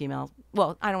brilliant female,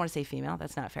 well, I don't want to say female,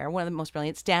 that's not fair, one of the most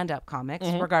brilliant stand-up comics,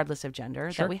 regardless of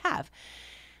gender, that we have.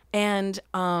 And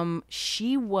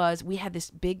we had this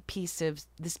big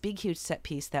huge set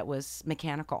piece that was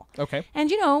mechanical. Okay. And,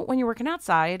 when you're working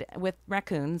outside with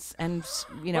raccoons and,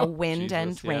 wind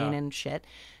and rain and shit,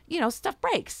 stuff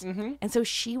breaks. And so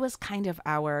she was kind of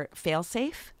our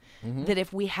fail-safe, that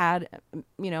if we had,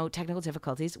 technical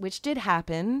difficulties, which did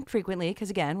happen frequently, because,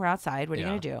 again, we're outside, what are you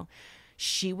going to do?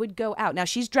 She would go out. Now,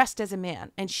 she's dressed as a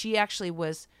man, and she had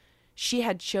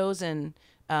chosen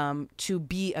to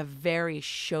be a very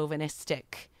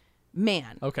chauvinistic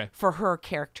man. Okay. For her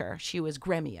character. She was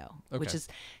Gremio, which is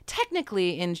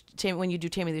technically, when you do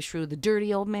Tammy the Shrew, the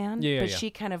dirty old man. But she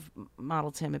kind of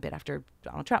modeled him a bit after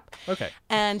Donald Trump. Okay.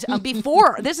 And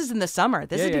before, this is in the summer.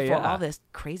 This is before all this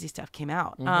crazy stuff came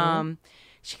out.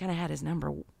 She kind of had his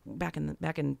number back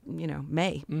in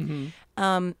May.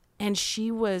 And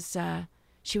she would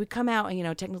come out,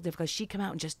 and, technical difficulties, she'd come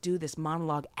out and just do this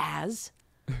monologue as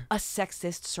a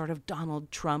sexist sort of Donald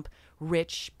Trump,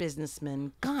 rich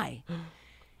businessman guy.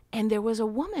 And there was a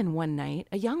woman one night,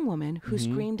 a young woman, who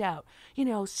screamed out,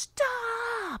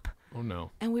 stop! Oh,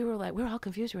 no. And we were all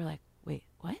confused. We were like, wait,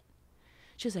 what?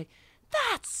 She was like,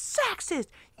 that's sexist!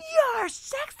 You're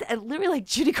sexist! And literally, like,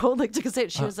 Judy Gold took a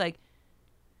seat. She was like,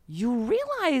 you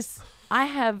realize I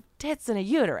have tits and a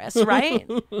uterus, right?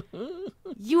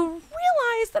 You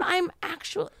realize that I'm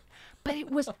actually... But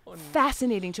it was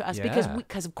fascinating to us because,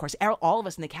 of course, all of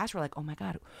us in the cast were like, oh, my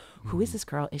God, who is this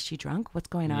girl? Is she drunk? What's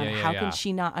going on? How can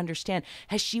she not understand?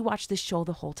 Has she watched this show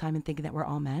the whole time and thinking that we're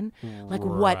all men? Like,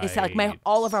 what is that? Like,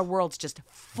 all of our worlds just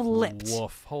flipped.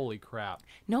 Woof. Holy crap.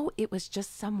 No, it was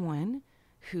just someone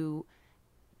who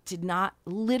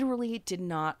literally did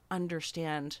not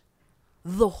understand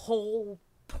the whole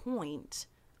point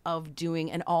of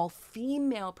doing an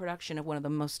all-female production of one of the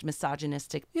most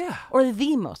misogynistic, or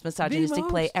the most misogynistic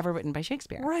play ever written by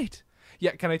Shakespeare. Right.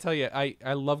 Yeah, can I tell you, I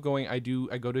love going, I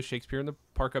go to Shakespeare in the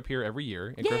Park up here every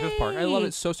year, at Griffith Park. I love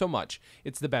it so much.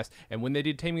 It's the best. And when they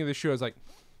did Taming of the Shrew, I was like,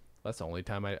 that's the only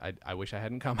time I wish I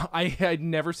hadn't come. I'd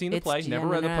never seen the play, never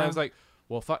read the play. I was like,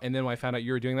 and then when I found out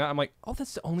you were doing that, I'm like, oh,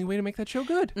 that's the only way to make that show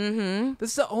good. This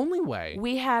is the only way.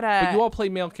 We had but you all play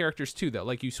male characters too, though.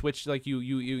 Like you switched, like you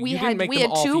didn't make them all female characters. We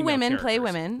had two women play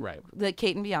women, right? The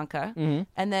Kate and Bianca,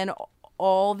 and then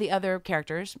all the other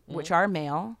characters, which are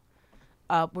male,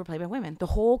 were played by women. The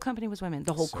whole company was women.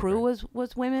 The whole crew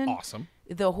was women. Awesome.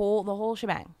 The whole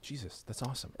shebang. Jesus, that's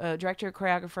awesome. Director,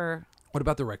 choreographer. What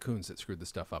about the raccoons that screwed the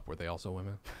stuff up? Were they also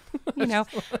women? I don't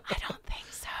think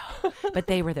so. But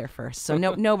they were there first, so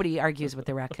nobody argues with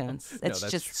the raccoons. It's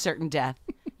just true. Certain death.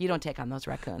 You don't take on those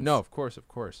raccoons. No, of course.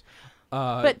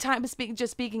 But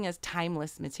speaking as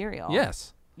timeless material.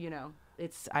 Yes.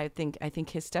 It's. I think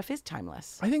his stuff is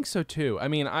timeless. I think so too. I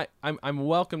mean, I'm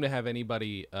welcome to have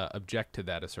anybody object to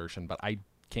that assertion, but I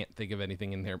can't think of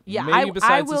anything in there. Yeah, maybe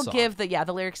besides I will the song. give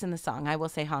the lyrics in the song. I will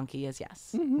say honky is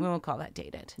yes. We won't call that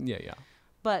dated. Yeah.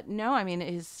 But no, I mean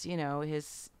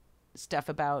his stuff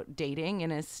about dating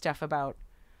and his stuff about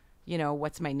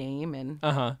what's my name and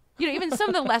even some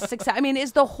of the less success. I mean,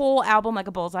 is the whole album like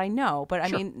a bullseye? No, but I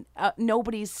mean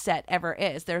nobody's set ever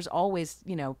is. There's always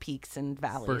peaks and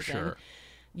valleys. For sure.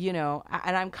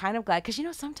 And I'm kind of glad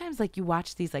because sometimes like you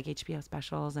watch these like HBO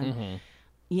specials and.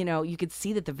 You could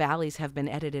see that the valleys have been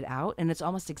edited out, and it's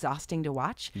almost exhausting to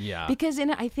watch. Yeah. Because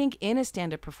I think in a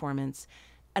stand-up performance,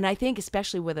 and I think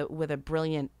especially with a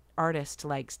brilliant artist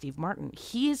like Steve Martin,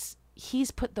 he's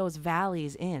put those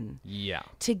valleys in. Yeah.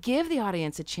 To give the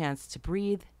audience a chance to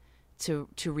breathe, to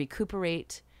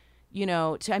recuperate,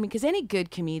 because any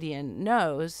good comedian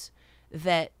knows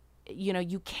that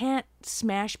you can't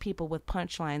smash people with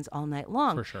punchlines all night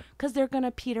long. For sure. Because they're going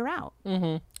to peter out.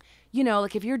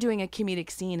 Like if you're doing a comedic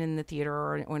scene in the theater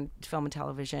or in film and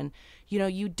television,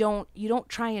 you don't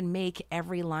try and make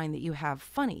every line that you have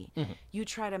funny. You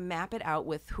try to map it out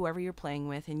with whoever you're playing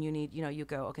with, and you need, you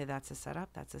go, okay, that's a setup,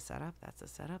 that's a setup, that's a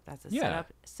setup, that's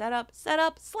a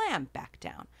setup, slam, back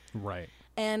down. Right.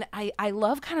 And I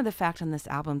love kind of the fact on this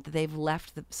album that they've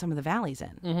left some of the valleys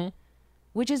in,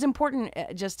 which is important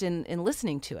just in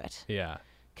listening to it. Yeah.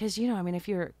 Because, if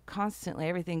you're constantly,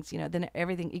 everything's, then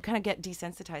everything, you kind of get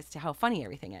desensitized to how funny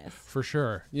everything is. For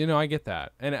sure. I get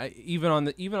that. And even on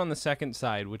the second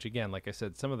side, which again, like I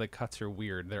said, some of the cuts are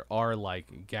weird. There are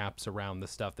like gaps around the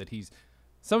stuff that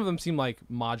some of them seem like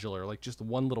modular, like just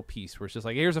one little piece where it's just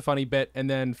like, here's a funny bit and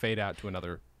then fade out to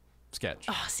another sketch.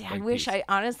 Oh, see, like, I wish piece.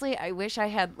 I wish I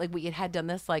had, like, we had done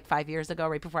this like 5 years ago,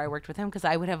 right before I worked with him, because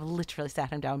I would have literally sat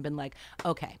him down and been like,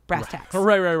 okay, brass tacks.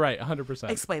 Right, 100%.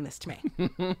 Explain this to me.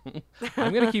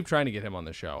 I'm going to keep trying to get him on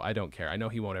the show. I don't care. I know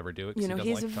he won't ever do it because he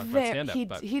doesn't like to talk about stand-up.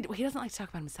 But he doesn't like to talk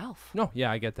about himself. No,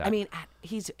 yeah, I get that. I mean,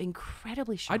 he's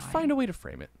incredibly shy. I'd find a way to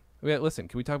frame it. Listen,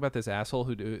 can we talk about this asshole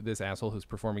who's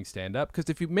performing stand-up? Because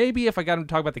if I got him to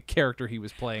talk about the character he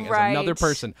was playing as another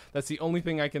person, that's the only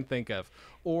thing I can think of.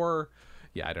 Or,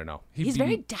 yeah, I don't know. He's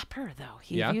very dapper, though.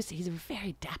 He's a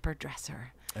very dapper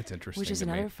dresser. That's interesting. Which is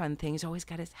another fun thing. He's always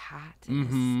got his hat and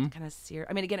his kind of Sears.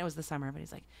 I mean, again, it was the summer, but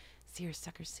he's like Sears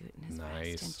sucker suit in his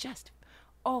vest and just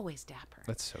always dapper.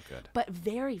 That's so good. But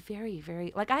very, very,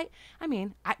 very, like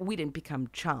we didn't become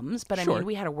chums, but I mean,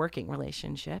 we had a working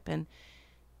relationship. And,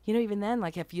 you know, even then,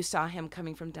 like if you saw him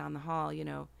coming from down the hall, you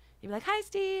know, you'd be like, hi,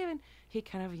 Steve. And he'd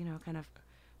kind of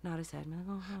nod his head and be like,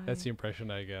 oh, hi. That's the impression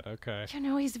I get. Okay. You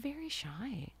know, he's very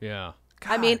shy. Yeah.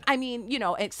 God. I mean, you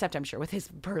know, except I'm sure with his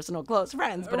personal close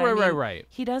friends, but right.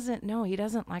 He doesn't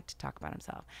like to talk about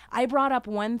himself. I brought up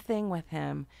one thing with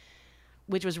him,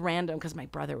 which was random because my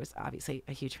brother was obviously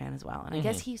a huge fan as well, and I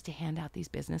guess he used to hand out these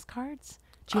business cards.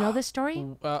 Do you know this story?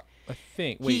 I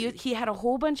think he had a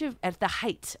whole bunch of, at the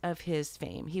height of his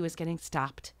fame, he was getting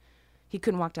stopped. He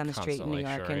couldn't walk down the street in New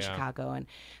York and Chicago, and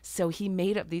so he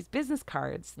made up these business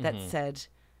cards that said,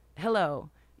 "Hello,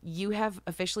 you have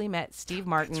officially met Steve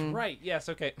Martin." That's right. Yes.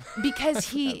 Okay. Because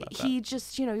he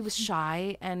just, you know, he was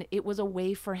shy, and it was a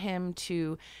way for him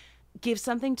to give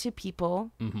something to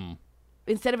people.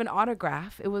 Instead of an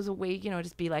autograph, it was a way, you know,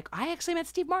 just be like, I actually met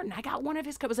Steve Martin. I got one of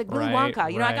his, it was like Willy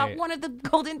Wonka. You know, I got one of the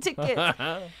golden tickets.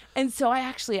 And so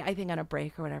I think on a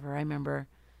break or whatever, I remember,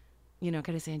 you know,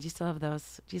 kind of saying, do you still have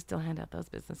those? Do you still hand out those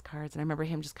business cards? And I remember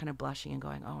him just kind of blushing and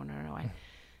going, oh, no.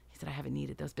 He said, I haven't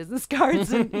needed those business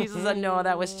cards. And he said, no,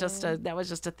 that was just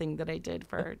a thing that I did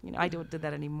for, you know, I don't do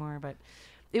that anymore. But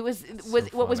it was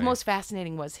what was most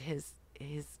fascinating was his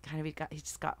kind of,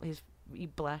 he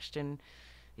blushed, and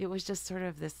it was just sort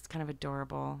of this kind of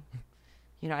adorable,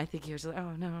 you know, I think he was like,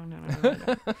 oh, no.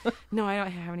 No, I don't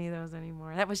have any of those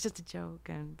anymore. That was just a joke.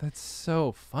 And that's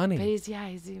so funny. But he's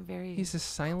a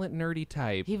silent, nerdy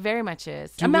type. He very much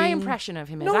is. And my impression of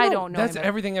him is, I don't know. That's him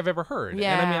everything I've ever heard.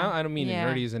 Yeah. And I mean, I don't mean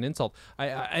nerdy as an insult.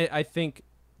 I think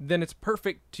then it's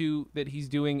perfect that he's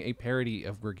doing a parody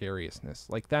of gregariousness.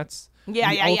 Like that's the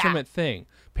ultimate thing.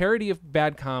 Parody of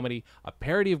bad comedy, a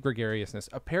parody of gregariousness,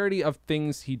 a parody of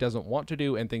things he doesn't want to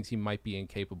do and things he might be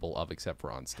incapable of except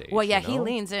for on stage. Well, yeah, you know? he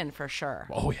leans in for sure.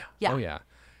 Oh yeah. Oh yeah.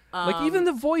 Like even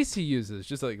the voice he uses,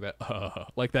 just like that,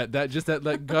 like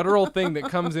that guttural thing that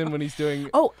comes in when he's doing.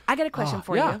 Oh, I got a question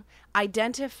for you.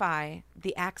 Identify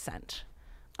the accent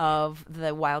of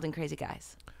the Wild and Crazy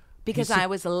Guys. Because I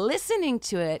was listening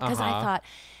to it because I thought,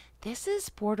 this is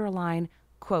borderline,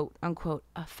 quote unquote,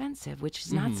 offensive, which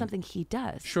is not something he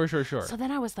does. Sure. So then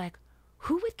I was like,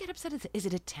 who would get upset? Is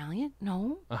it Italian?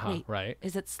 No. Wait, right.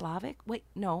 Is it Slavic? Wait,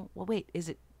 no. Well, wait, is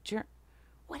it German?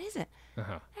 What is it?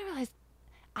 I realized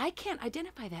I can't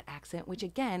identify that accent, which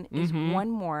again is one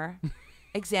more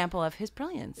example of his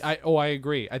brilliance. I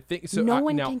agree. I think so. No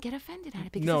one can get offended at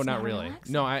it because it's not really. Accent.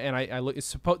 No, I look.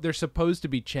 They're supposed to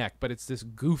be Czech, but it's this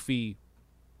goofy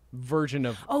version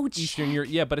of Eastern Europe.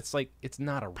 Yeah, but it's like it's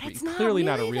not clearly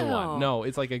not a real one. No,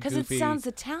 it's like a goofy. Because it sounds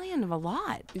Italian a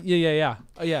lot. Yeah.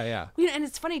 You know, and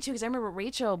it's funny too because I remember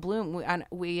Rachel Bloom.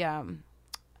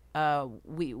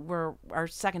 Our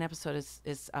second episode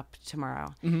is up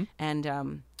tomorrow,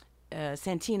 and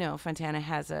Santino Fontana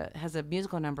has a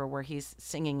musical number where he's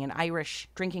singing an Irish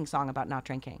drinking song about not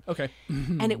drinking. Okay.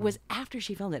 And it was after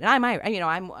she filmed it. And I'm Irish, you know,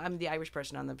 I'm the Irish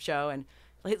person on the show, and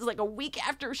it's like a week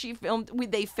after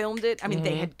they filmed it. I mean,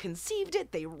 they had conceived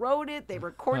it, they wrote it, they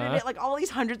recorded it, like all these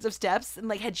hundreds of steps, and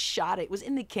like had shot it. It was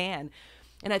in the can.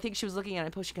 And I think she was looking at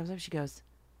it, and she comes up, she goes,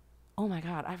 "Oh my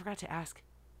God, I forgot to ask,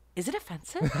 is it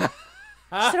offensive?"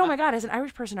 She said, "Oh my God, as an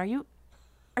Irish person, are you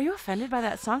offended by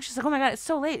that song?" She's like, "Oh my God, it's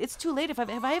so late. It's too late. Have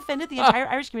I offended the entire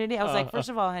Irish community?" I was like, first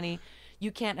of all, honey,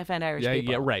 you can't offend Irish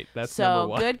people. Yeah, right. That's so number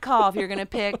one. Good call. If you're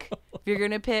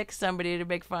gonna pick somebody to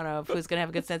make fun of who's gonna have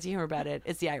a good sense of humor about it,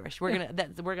 it's the Irish. We're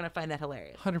gonna find that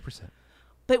hilarious. 100%.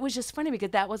 But it was just funny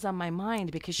because that was on my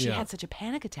mind because she had such a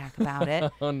panic attack about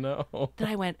it. Oh no. That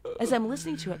I went, as I'm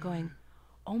listening to it, going,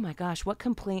 "Oh my gosh, what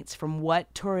complaints from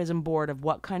what tourism board of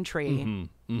what country?"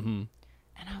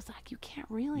 And I was like, you can't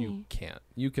really. You can't.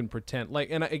 You can pretend.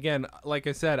 And again, like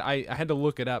I said, I had to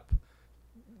look it up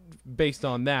based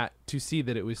on that to see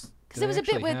that it was. Because it was a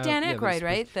bit with Dan Aykroyd,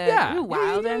 right? The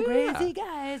Wild and Crazy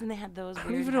Guys. And they had those weird I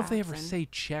don't even know if they ever say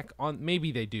Czech on.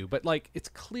 Maybe they do. But, like, it's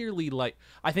clearly, like,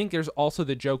 I think there's also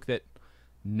the joke that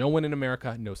no one in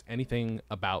America knows anything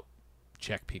about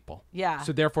Czech people. Yeah.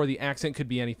 So therefore, the accent could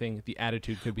be anything. The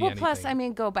attitude could be anything. Plus, I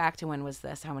mean, go back to when was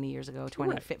this? How many years ago?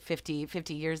 20,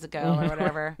 50 years ago or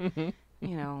whatever.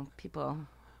 You know, people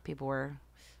were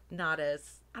not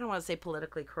as, I don't want to say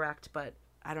politically correct, but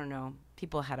I don't know.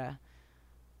 People had a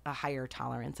higher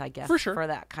tolerance, I guess, for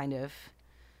that kind of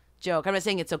joke. I'm not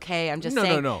saying it's okay. I'm just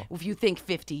saying if you think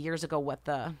 50 years ago what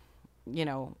the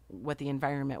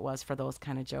environment was for those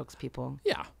kind of jokes, people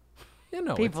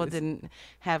people didn't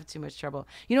have too much trouble.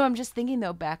 You know, I'm just thinking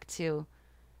though back to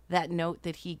that note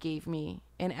that he gave me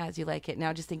in As You Like It.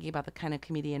 Now just thinking about the kind of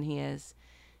comedian he is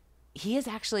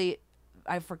actually,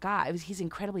 I forgot, he's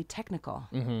incredibly technical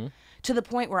to the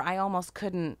point where I almost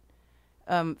couldn't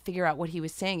figure out what he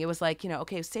was saying. It was like,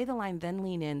 okay, say the line, then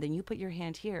lean in, then you put your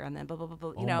hand here, and then blah, blah, blah,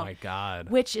 blah. Oh my God.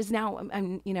 Which is now,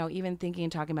 I'm, even thinking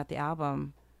and talking about the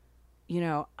album,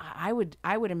 I would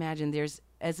imagine there's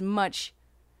as much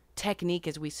technique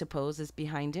as we suppose is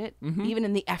behind it, even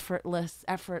in the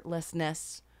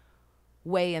effortlessness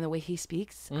way and the way he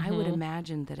speaks. I would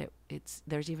imagine that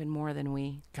there's even more than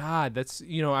we. God, that's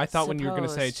I thought when you were going to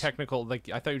say technical, like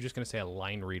I thought you were just going to say a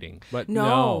line reading, but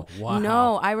no. Wow.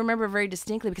 No, I remember very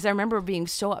distinctly because I remember being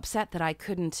so upset that I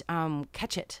couldn't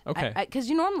catch it. Okay, because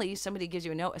normally somebody gives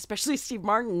you a note, especially Steve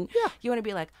Martin. Yeah, you want to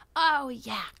be like, oh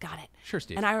yeah, got it. Sure,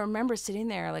 Steve. And I remember sitting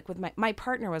there like with my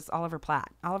partner was Oliver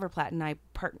Platt. Oliver Platt and I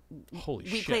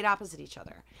we played opposite each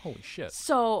other. Holy shit.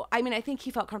 So I mean, I think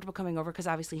he felt comfortable coming over because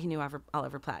obviously he knew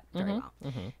Oliver Platt very well.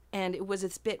 And it was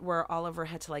this bit where Oliver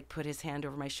had to like put his hand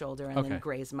over my shoulder and then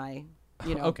graze my,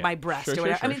 my breast or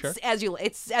whatever.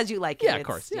 It's as you like it. Yeah, of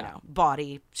course. Yeah.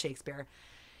 Body Shakespeare.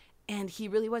 And he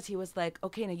really was. He was like,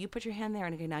 okay, now you put your hand there,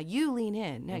 and okay, now you lean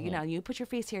in. Now you put your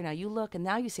face here. Now you look, and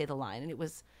now you say the line. And it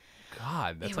was.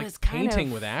 God, that's like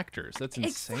painting with actors. That's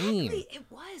insane. Exactly.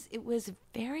 It was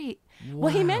very. Wow.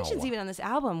 Well, he mentions even on this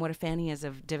album what a fan he is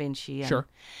of Da Vinci. And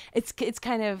it's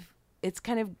kind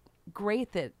of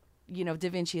great that. Da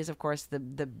Vinci is, of course,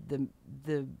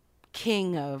 the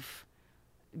king of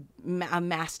a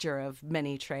master of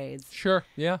many trades. Sure,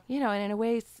 yeah. And in a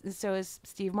way, so is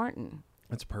Steve Martin.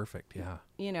 That's perfect, yeah.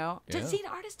 Is he an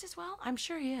artist as well? I'm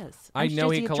sure he is. I know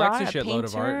he collects a shitload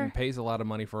of art and pays a lot of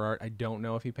money for art. I don't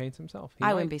know if he paints himself.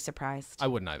 I wouldn't be surprised. I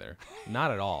wouldn't either.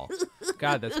 Not at all.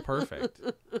 God, that's perfect.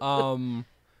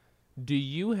 Do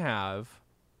you have...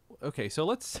 Okay, so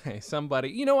let's say somebody...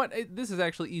 You know what? This is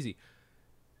actually easy.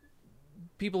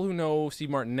 People who know Steve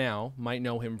Martin now might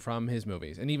know him from his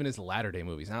movies and even his latter-day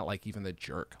movies, not like even The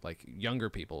Jerk, like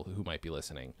younger people who might be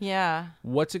listening. Yeah.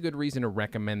 What's a good reason to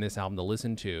recommend this album to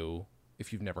listen to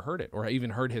if you've never heard it or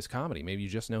even heard his comedy? Maybe you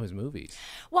just know his movies.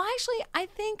 Well, actually, I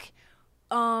think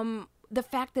the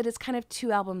fact that it's kind of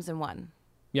two albums in one,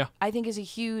 I think is a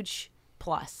huge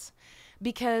plus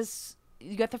because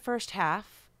you got the first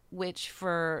half, which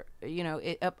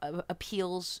it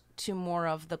appeals to more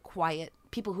of the quiet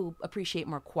people who appreciate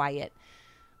more quiet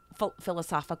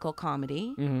philosophical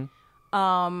comedy.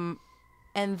 And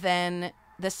then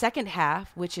the second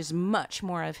half, which is much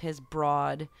more of his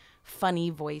broad,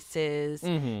 funny voices,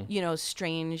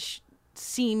 strange,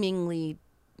 seeming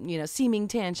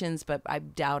tangents, but I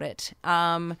doubt it.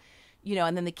 And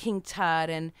then the King Tut.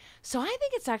 And so I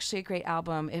think it's actually a great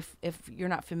album if you're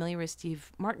not familiar with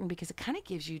Steve Martin because it kind of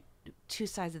gives you two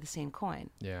sides of the same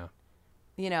coin. Yeah.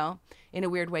 In a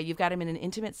weird way. You've got him in an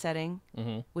intimate setting,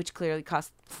 which clearly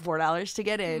costs $4 to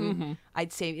get in.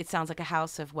 I'd say it sounds like a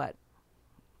house of,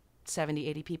 70,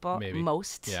 80 people? Maybe.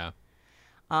 Most. Yeah.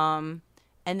 And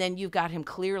then you've got him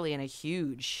clearly in a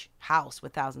huge house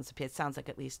with thousands of people. It sounds like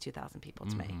at least 2,000 people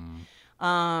to me.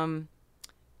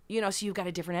 So you've got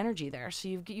a different energy there. So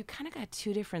you kind of got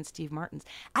two different Steve Martins.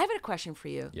 I have a question for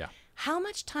you. Yeah. How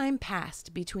much time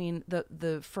passed between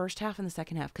the first half and the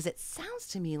second half? Because it sounds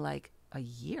to me like a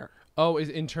year. Oh,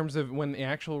 in terms of when the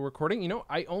actual recording?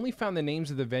 I only found the names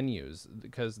of the venues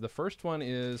because the first one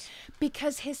is...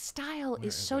 Because his style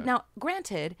is so... Now,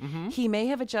 granted, he may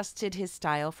have adjusted his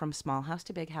style from small house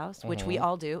to big house, which we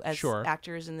all do as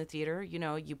actors in the theater.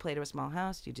 You play to a small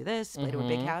house, you do this. Play to a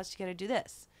big house, you got to do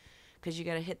this. Because you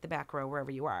got to hit the back row wherever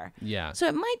you are. Yeah. So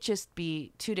it might just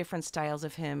be two different styles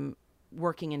of him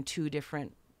working in two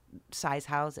different size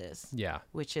houses. Yeah.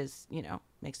 Which is,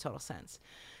 makes total sense.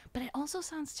 But it also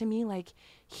sounds to me like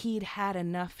he'd had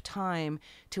enough time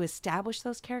to establish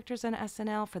those characters on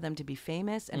SNL for them to be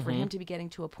famous and for him to be getting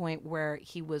to a point where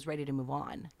he was ready to move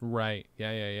on. Right.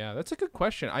 Yeah. That's a good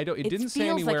question. It didn't say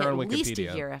anywhere on Wikipedia. It feels like at least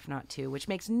a year, if not 2, which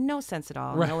makes no sense at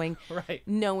all. Right.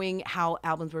 Knowing how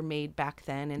albums were made back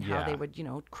then and how they would,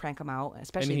 crank them out,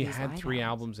 especially and he had 3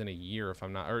 albums in a year, if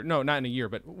I'm not, or no, not in a year,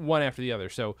 but one after the other.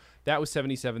 So that was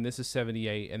 77. This is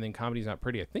 78, and then Comedy's Not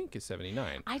Pretty, I think, is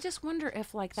 79. I just wonder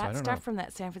if that stuff from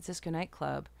that San Francisco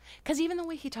nightclub, because even the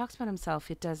way he talks about himself,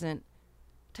 it doesn't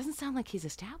sound like he's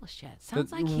established yet. It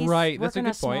sounds like he's working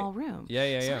a small room.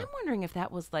 Yeah. So I'm wondering if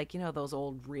that was those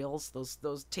old reels,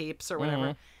 those tapes or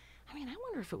whatever. I mean, I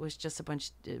wonder if it was just a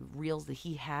bunch of reels that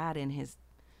he had in his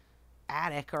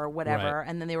attic or whatever,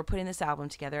 and then they were putting this album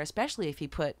together, especially if he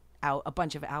put out a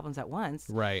bunch of albums at once.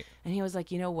 Right. And he was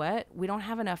like, you know what? We don't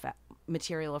have enough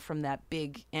material from that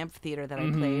big amphitheater that I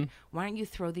played. Why don't you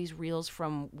throw these reels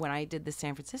from when I did the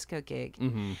San Francisco gig?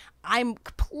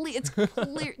 It's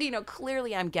clear,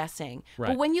 clearly I'm guessing. Right.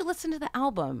 But when you listen to the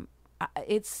album,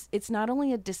 it's not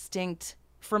only a distinct,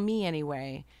 for me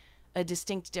anyway, a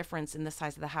distinct difference in the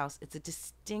size of the house. It's a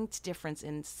distinct difference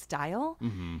in style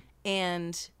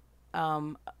and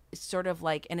sort of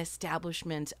like an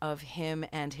establishment of him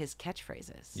and his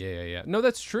catchphrases. Yeah. No,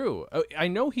 that's true. I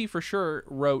know he for sure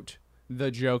wrote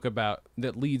the joke about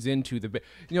that leads into the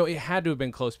it had to have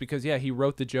been close because he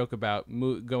wrote the joke about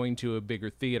going to a bigger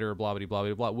theater, blah blah blah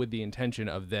blah blah, with the intention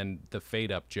of then the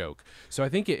fade up joke. So I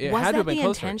think it had to have been close.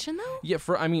 Was that the intention though? Yeah,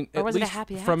 or was it a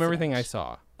happy accident? From everything I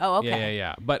saw. Oh, okay.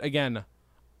 Yeah. But again,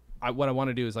 what I want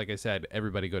to do is, like I said,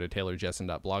 everybody go to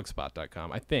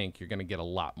taylorjessen.blogspot.com. I think you're going to get a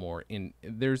lot more in.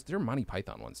 There are Monty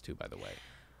Python ones too, by the way.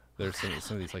 There's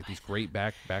some of these these great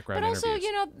background interviews. But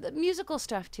also, the musical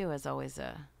stuff too is always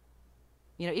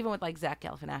even with Zach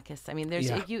Galifianakis. I mean,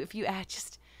 there's if you add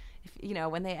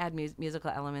when they add musical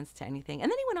elements to anything,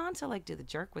 and then he went on to do The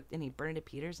Jerk with Bernadette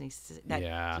Peters, and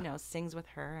he sings with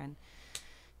her, and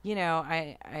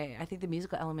I think the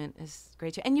musical element is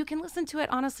great too. And you can listen to it,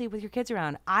 honestly, with your kids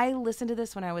around. I listened to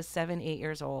this when I was 7, 8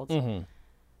 years old.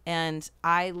 And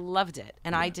I loved it.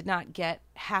 And I did not get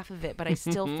half of it, but I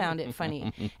still found it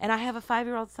funny. And I have a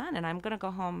 5-year-old son, and I'm going to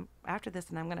go home after this,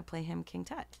 and I'm going to play him King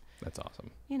Tut. That's awesome.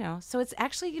 So it's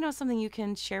actually, something you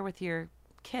can share with your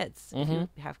kids if you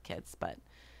have kids, but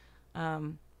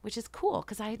which is cool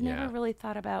because I had never really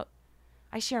thought about.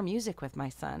 I share music with my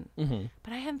son,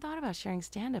 but I hadn't thought about sharing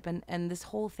stand-up, and this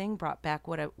whole thing brought back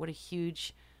what a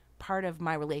huge part of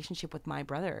my relationship with my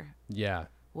brother.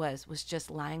 Was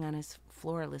just lying on his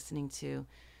floor listening to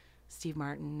Steve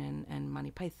Martin and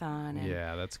Monty Python. And,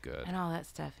 that's good. And all that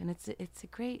stuff, and it's a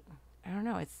great. I don't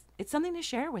know. It's something to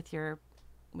share with your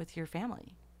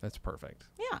family. That's perfect.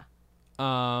 Yeah.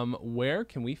 Where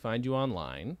can we find you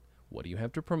online? What do you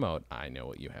have to promote? I know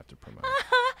what you have to promote.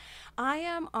 I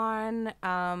am on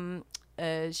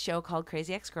a show called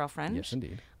Crazy Ex-Girlfriend. Yes,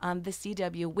 indeed. On the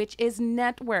CW, which is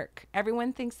network.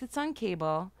 Everyone thinks it's on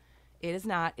cable. It is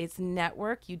not. It's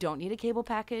network. You don't need a cable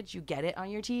package. You get it on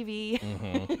your TV.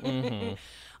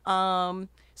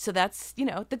 So that's,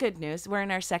 the good news. We're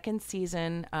in our 2nd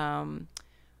season.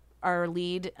 Our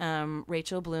lead,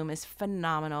 Rachel Bloom, is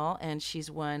phenomenal, and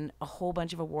she's won a whole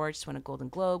bunch of awards. She's won a Golden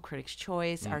Globe, Critics'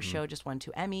 Choice. Our show just won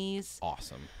 2 Emmys.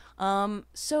 Awesome.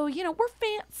 So, we're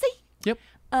fancy. Yep.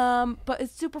 But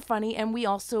it's super funny, and we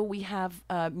have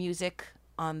music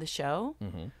on the show.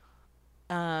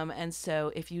 And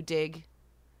so if you dig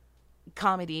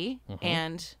comedy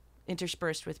and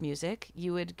interspersed with music,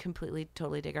 you would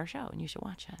totally dig our show, and you should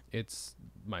watch it. It's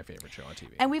my favorite show on TV.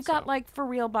 And we've got for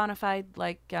real bona fide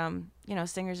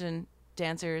singers and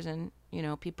dancers and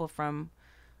people from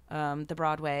the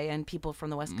Broadway and people from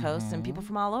the West Coast and people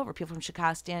from all over, people from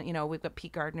Chicago. We've got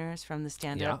Pete Gardner's from the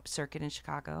stand-up circuit in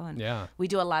Chicago, and we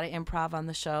do a lot of improv on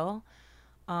the show.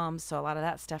 So a lot of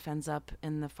that stuff ends up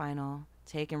in the final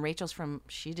take. And Rachel's from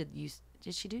did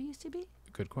she do UCB?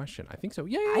 Good question. I think so.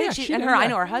 Yeah. I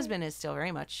know her husband is still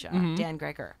very much Dan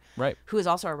Greger, right? Who is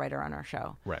also a writer on our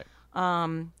show, right?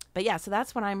 But yeah, so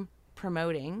that's what I'm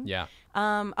promoting. Yeah.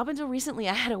 Up until recently,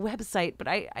 I had a website, but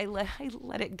I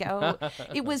let it go.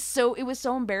 It was so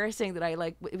embarrassing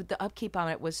that the upkeep on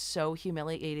it was so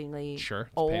humiliatingly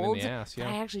old. Pain in the ass, that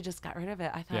I actually just got rid of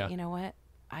it. I thought, you know what?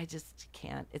 I just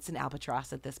can't. It's an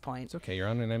albatross at this point. It's okay. You're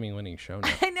on an Emmy-winning show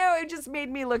now. I know. It just made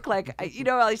me look like, I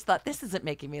just thought, this isn't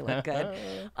making me look good.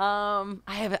 I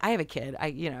have a kid.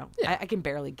 I can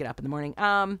barely get up in the morning.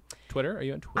 Twitter? Are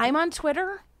you on Twitter? I'm on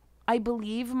Twitter. I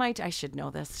believe I should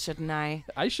know this, shouldn't I?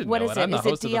 I should know it. What is it? I'm the is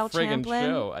host it DL of the friggin' Champlin?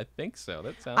 show. I think so.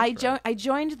 That sounds right. I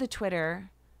joined the Twitter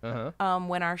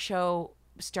when our show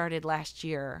started last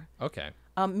year. Okay.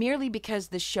 merely because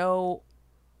the show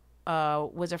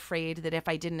was afraid that if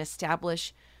I didn't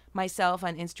establish myself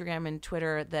on Instagram and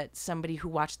Twitter, that somebody who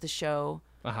watched the show,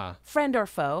 friend or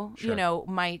foe,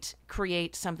 might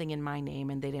create something in my name,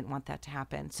 and they didn't want that to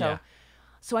happen. So,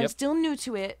 I'm still new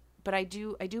to it, but I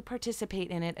do participate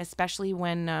in it, especially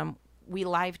when we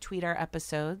live tweet our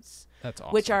episodes. That's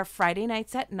awesome. Which are Friday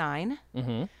nights at 9.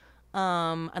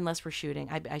 Unless we're shooting.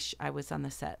 I was on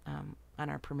the set on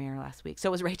our premiere last week.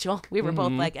 So was Rachel. We were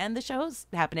both like, and the show's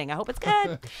happening. I hope it's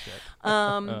good.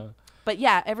 But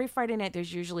yeah, every Friday night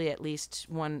there's usually at least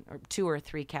 1 or 2 or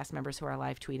 3 cast members who are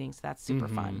live tweeting. So that's super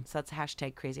fun. So that's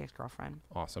hashtag Crazy Ex-Girlfriend.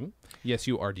 Awesome. Yes,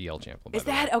 you are DL Champlin. Is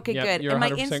that okay? Good. And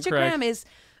my Instagram correct. is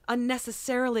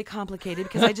unnecessarily complicated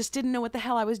because I just didn't know what the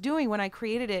hell I was doing when I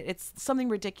created it. It's something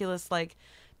ridiculous like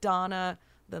Donna,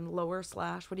 then lower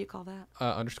slash. What do you call that?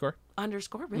 Underscore.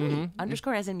 Underscore, really?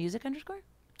 Underscore as in music underscore?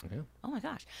 Yeah. Oh my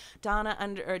gosh. Donna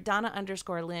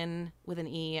underscore Lynne with an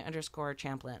E underscore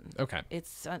Champlin. Okay.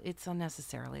 It's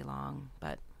unnecessarily long,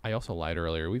 but I also lied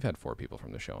earlier. We've had 4 people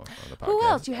from the show on the podcast. Who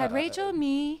else? You had Rachel,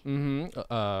 me.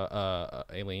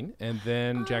 Aileen, and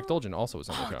then Jack Dolgen also was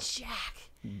on the show. Jack.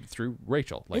 Through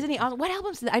Rachel. Isn't he awesome? What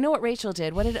albums I know what Rachel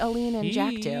did. What did Aileen and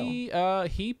Jack do?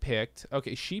 She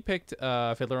picked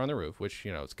Fiddler on the Roof, which,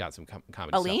 it's got some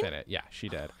comedy Aileen? stuff in it. Yeah, she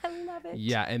did. I love it.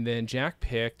 Yeah, and then Jack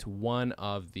picked one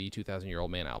of the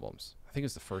 2,000-Year-Old Man albums. I think it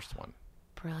was the first one.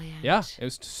 Brilliant. Yeah, it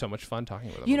was so much fun talking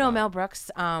with him. You know Mel Brooks,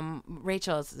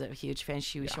 Rachel is a huge fan.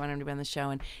 She wanted him to be on the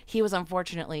show, and he was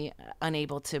unfortunately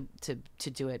unable to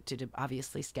do it due to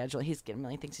obviously schedule. He's got a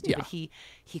million things to do, but he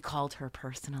called her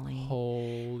personally.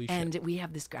 Holy shit. And we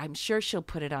have this, I'm sure she'll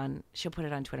put it on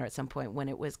Twitter at some point when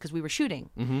it was, because we were shooting,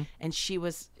 and she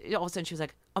was, all of a sudden she was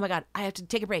like, oh my God, I have to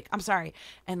take a break. I'm sorry.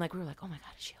 And like, we were like, oh my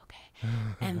God, is she okay?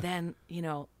 And then,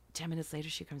 10 minutes later,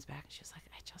 she comes back and she's like,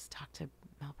 I just talked to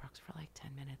Mel Brooks for like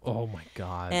 10 minutes. Oh my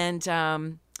God.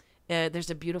 And there's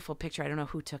a beautiful picture. I don't know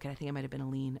who took it. I think it might have been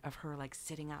Aileen, of her like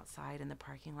sitting outside in the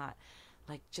parking lot.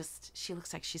 Like she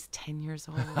looks like she's 10 years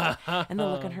old. And the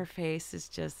look on her face is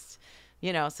just,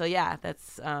 so yeah,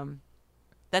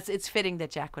 it's fitting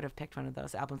that Jack would have picked one of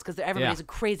those albums because everybody's a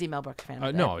crazy Mel Brooks fan.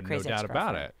 No doubt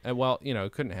about it. Well,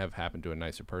 it couldn't have happened to a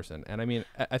nicer person. And I mean,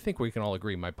 I think we can all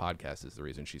agree my podcast is the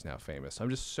reason she's now famous. I'm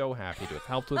just so happy to have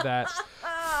helped with that.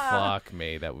 Fuck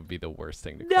me, that would be the worst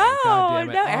thing to claim. God damn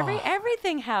it. No,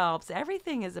 everything helps.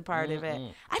 Everything is a part of it.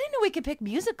 I didn't know we could pick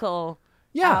musical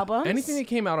albums. Anything that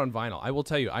came out on vinyl. I will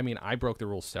tell you. I mean, I broke the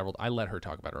rules I let her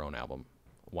talk about her own album.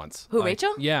 Once. Who,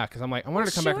 Rachel? Yeah, because I'm like, I wanted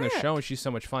to come back on the show, and she's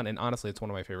so much fun. And honestly, it's one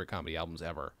of my favorite comedy albums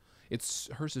ever.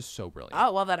 Hers is so brilliant.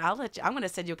 Oh well, then I'm going to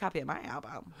send you a copy of my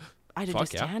album. I did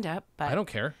just stand up, but I don't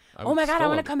care. Oh my God, I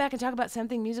want to come back and talk about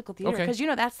something musical theater because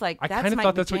that's like I kind of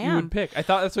thought that's what you would pick. I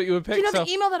thought that's what you would pick. The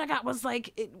email that I got was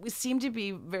like it seemed to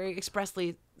be very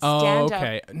expressly stand up. Oh,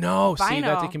 okay. No, vinyl. see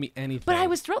that it can be anything. But I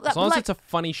was thrilled. As long as it's a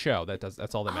funny show,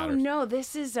 that's all that matters. Oh no,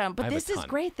 this is but this is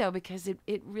great though because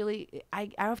it really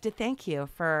I have to thank you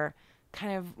for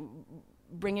kind of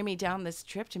bringing me down this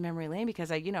trip to memory lane because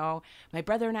my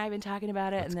brother and I have been talking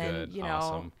about it. That's and then good.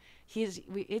 Awesome. It's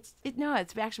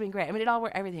actually been great. I mean,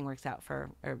 everything works out for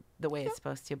the way it's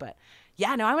supposed to. But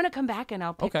yeah, no, I want to come back and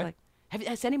I'll pick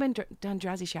has anyone done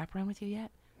Drowsy Chaperone with you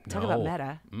yet? Talk about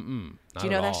meta. Do you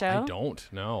know that show? I don't.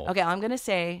 No. Okay, all I'm gonna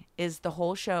say is the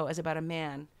whole show is about a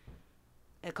man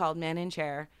called Man in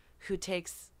Chair who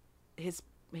takes his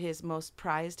most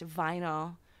prized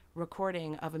vinyl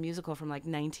recording of a musical from like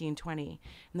 1920,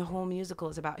 and the whole musical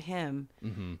is about him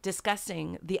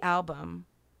discussing the album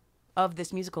of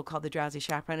this musical called The Drowsy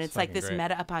Chaperone. It's like this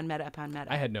meta upon meta upon meta.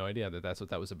 I had no idea that's what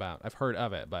that was about. I've heard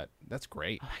of it, but that's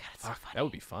great. Oh my God, it's so funny. That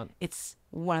would be fun. It's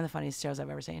one of the funniest shows I've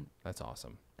ever seen. That's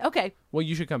awesome. Okay. Well,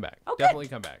 you should come back. Oh, definitely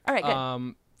good. come back. All right,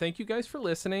 good. Thank you guys for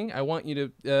listening. I want you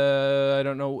to, I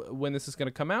don't know when this is going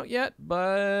to come out yet,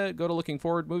 but go to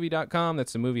lookingforwardmovie.com.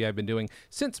 That's the movie I've been doing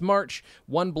since March,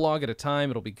 one blog at a time.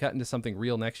 It'll be cut into something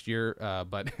real next year,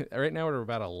 but right now we're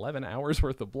about 11 hours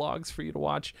worth of blogs for you to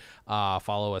watch.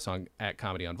 Follow us at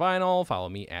Comedy on Vinyl. Follow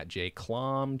me at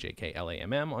jklamm,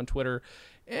 JKLAMM on Twitter.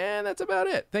 And that's about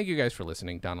it. Thank you guys for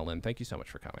listening. Donna, Lynne, thank you so much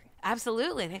for coming.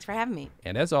 Absolutely. Thanks for having me.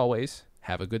 And as always,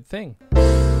 have a good thing.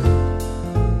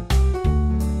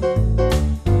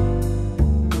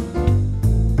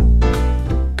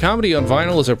 Comedy on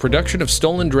Vinyl is a production of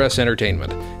Stolen Dress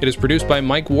Entertainment. It is produced by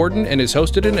Mike Warden and is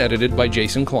hosted and edited by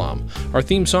Jason Klamm. Our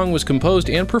theme song was composed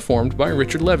and performed by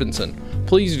Richard Levinson.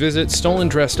 Please visit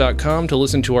stolendress.com to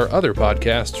listen to our other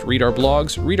podcasts, read our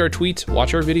blogs, read our tweets,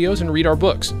 watch our videos, and read our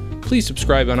books. Please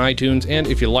subscribe on iTunes, and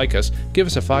if you like us, give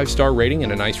us a 5-star rating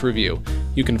and a nice review.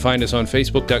 You can find us on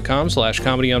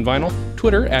Facebook.com/ComedyOnVinyl,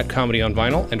 Twitter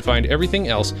 @ComedyOnVinyl, and find everything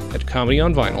else at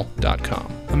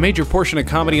ComedyOnVinyl.com. A major portion of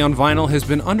Comedy on Vinyl has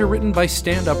been underwritten by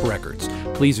Stand Up Records.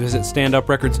 Please visit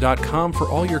standuprecords.com for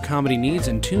all your comedy needs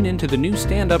and tune into the new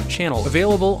Stand Up channel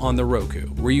available on the Roku,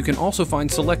 where you can also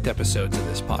find select episodes of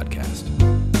this podcast.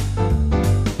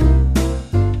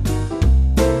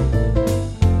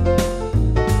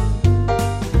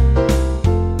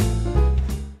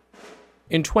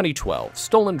 In 2012,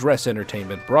 Stolen Dress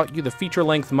Entertainment brought you the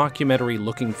feature-length mockumentary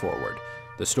Looking Forward,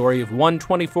 the story of one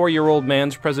 24-year-old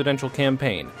man's presidential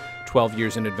campaign, 12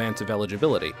 years in advance of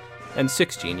eligibility, and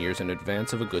 16 years in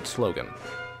advance of a good slogan.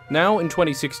 Now, in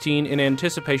 2016, in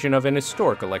anticipation of an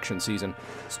historic election season,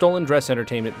 Stolen Dress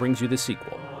Entertainment brings you the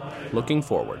sequel, Looking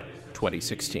Forward,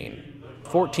 2016.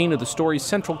 14 of the story's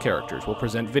central characters will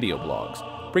present video blogs,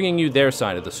 bringing you their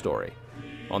side of the story.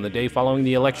 On the day following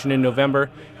the election in November,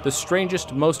 the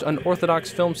strangest, most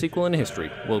unorthodox film sequel in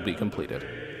history will be completed.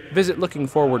 Visit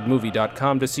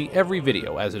lookingforwardmovie.com to see every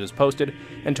video as it is posted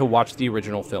and to watch the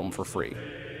original film for free.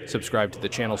 Subscribe to the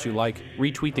channels you like,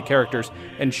 retweet the characters,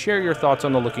 and share your thoughts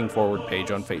on the Looking Forward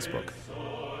page on Facebook.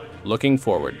 Looking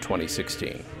Forward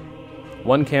 2016.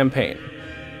 One campaign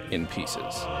in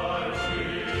pieces.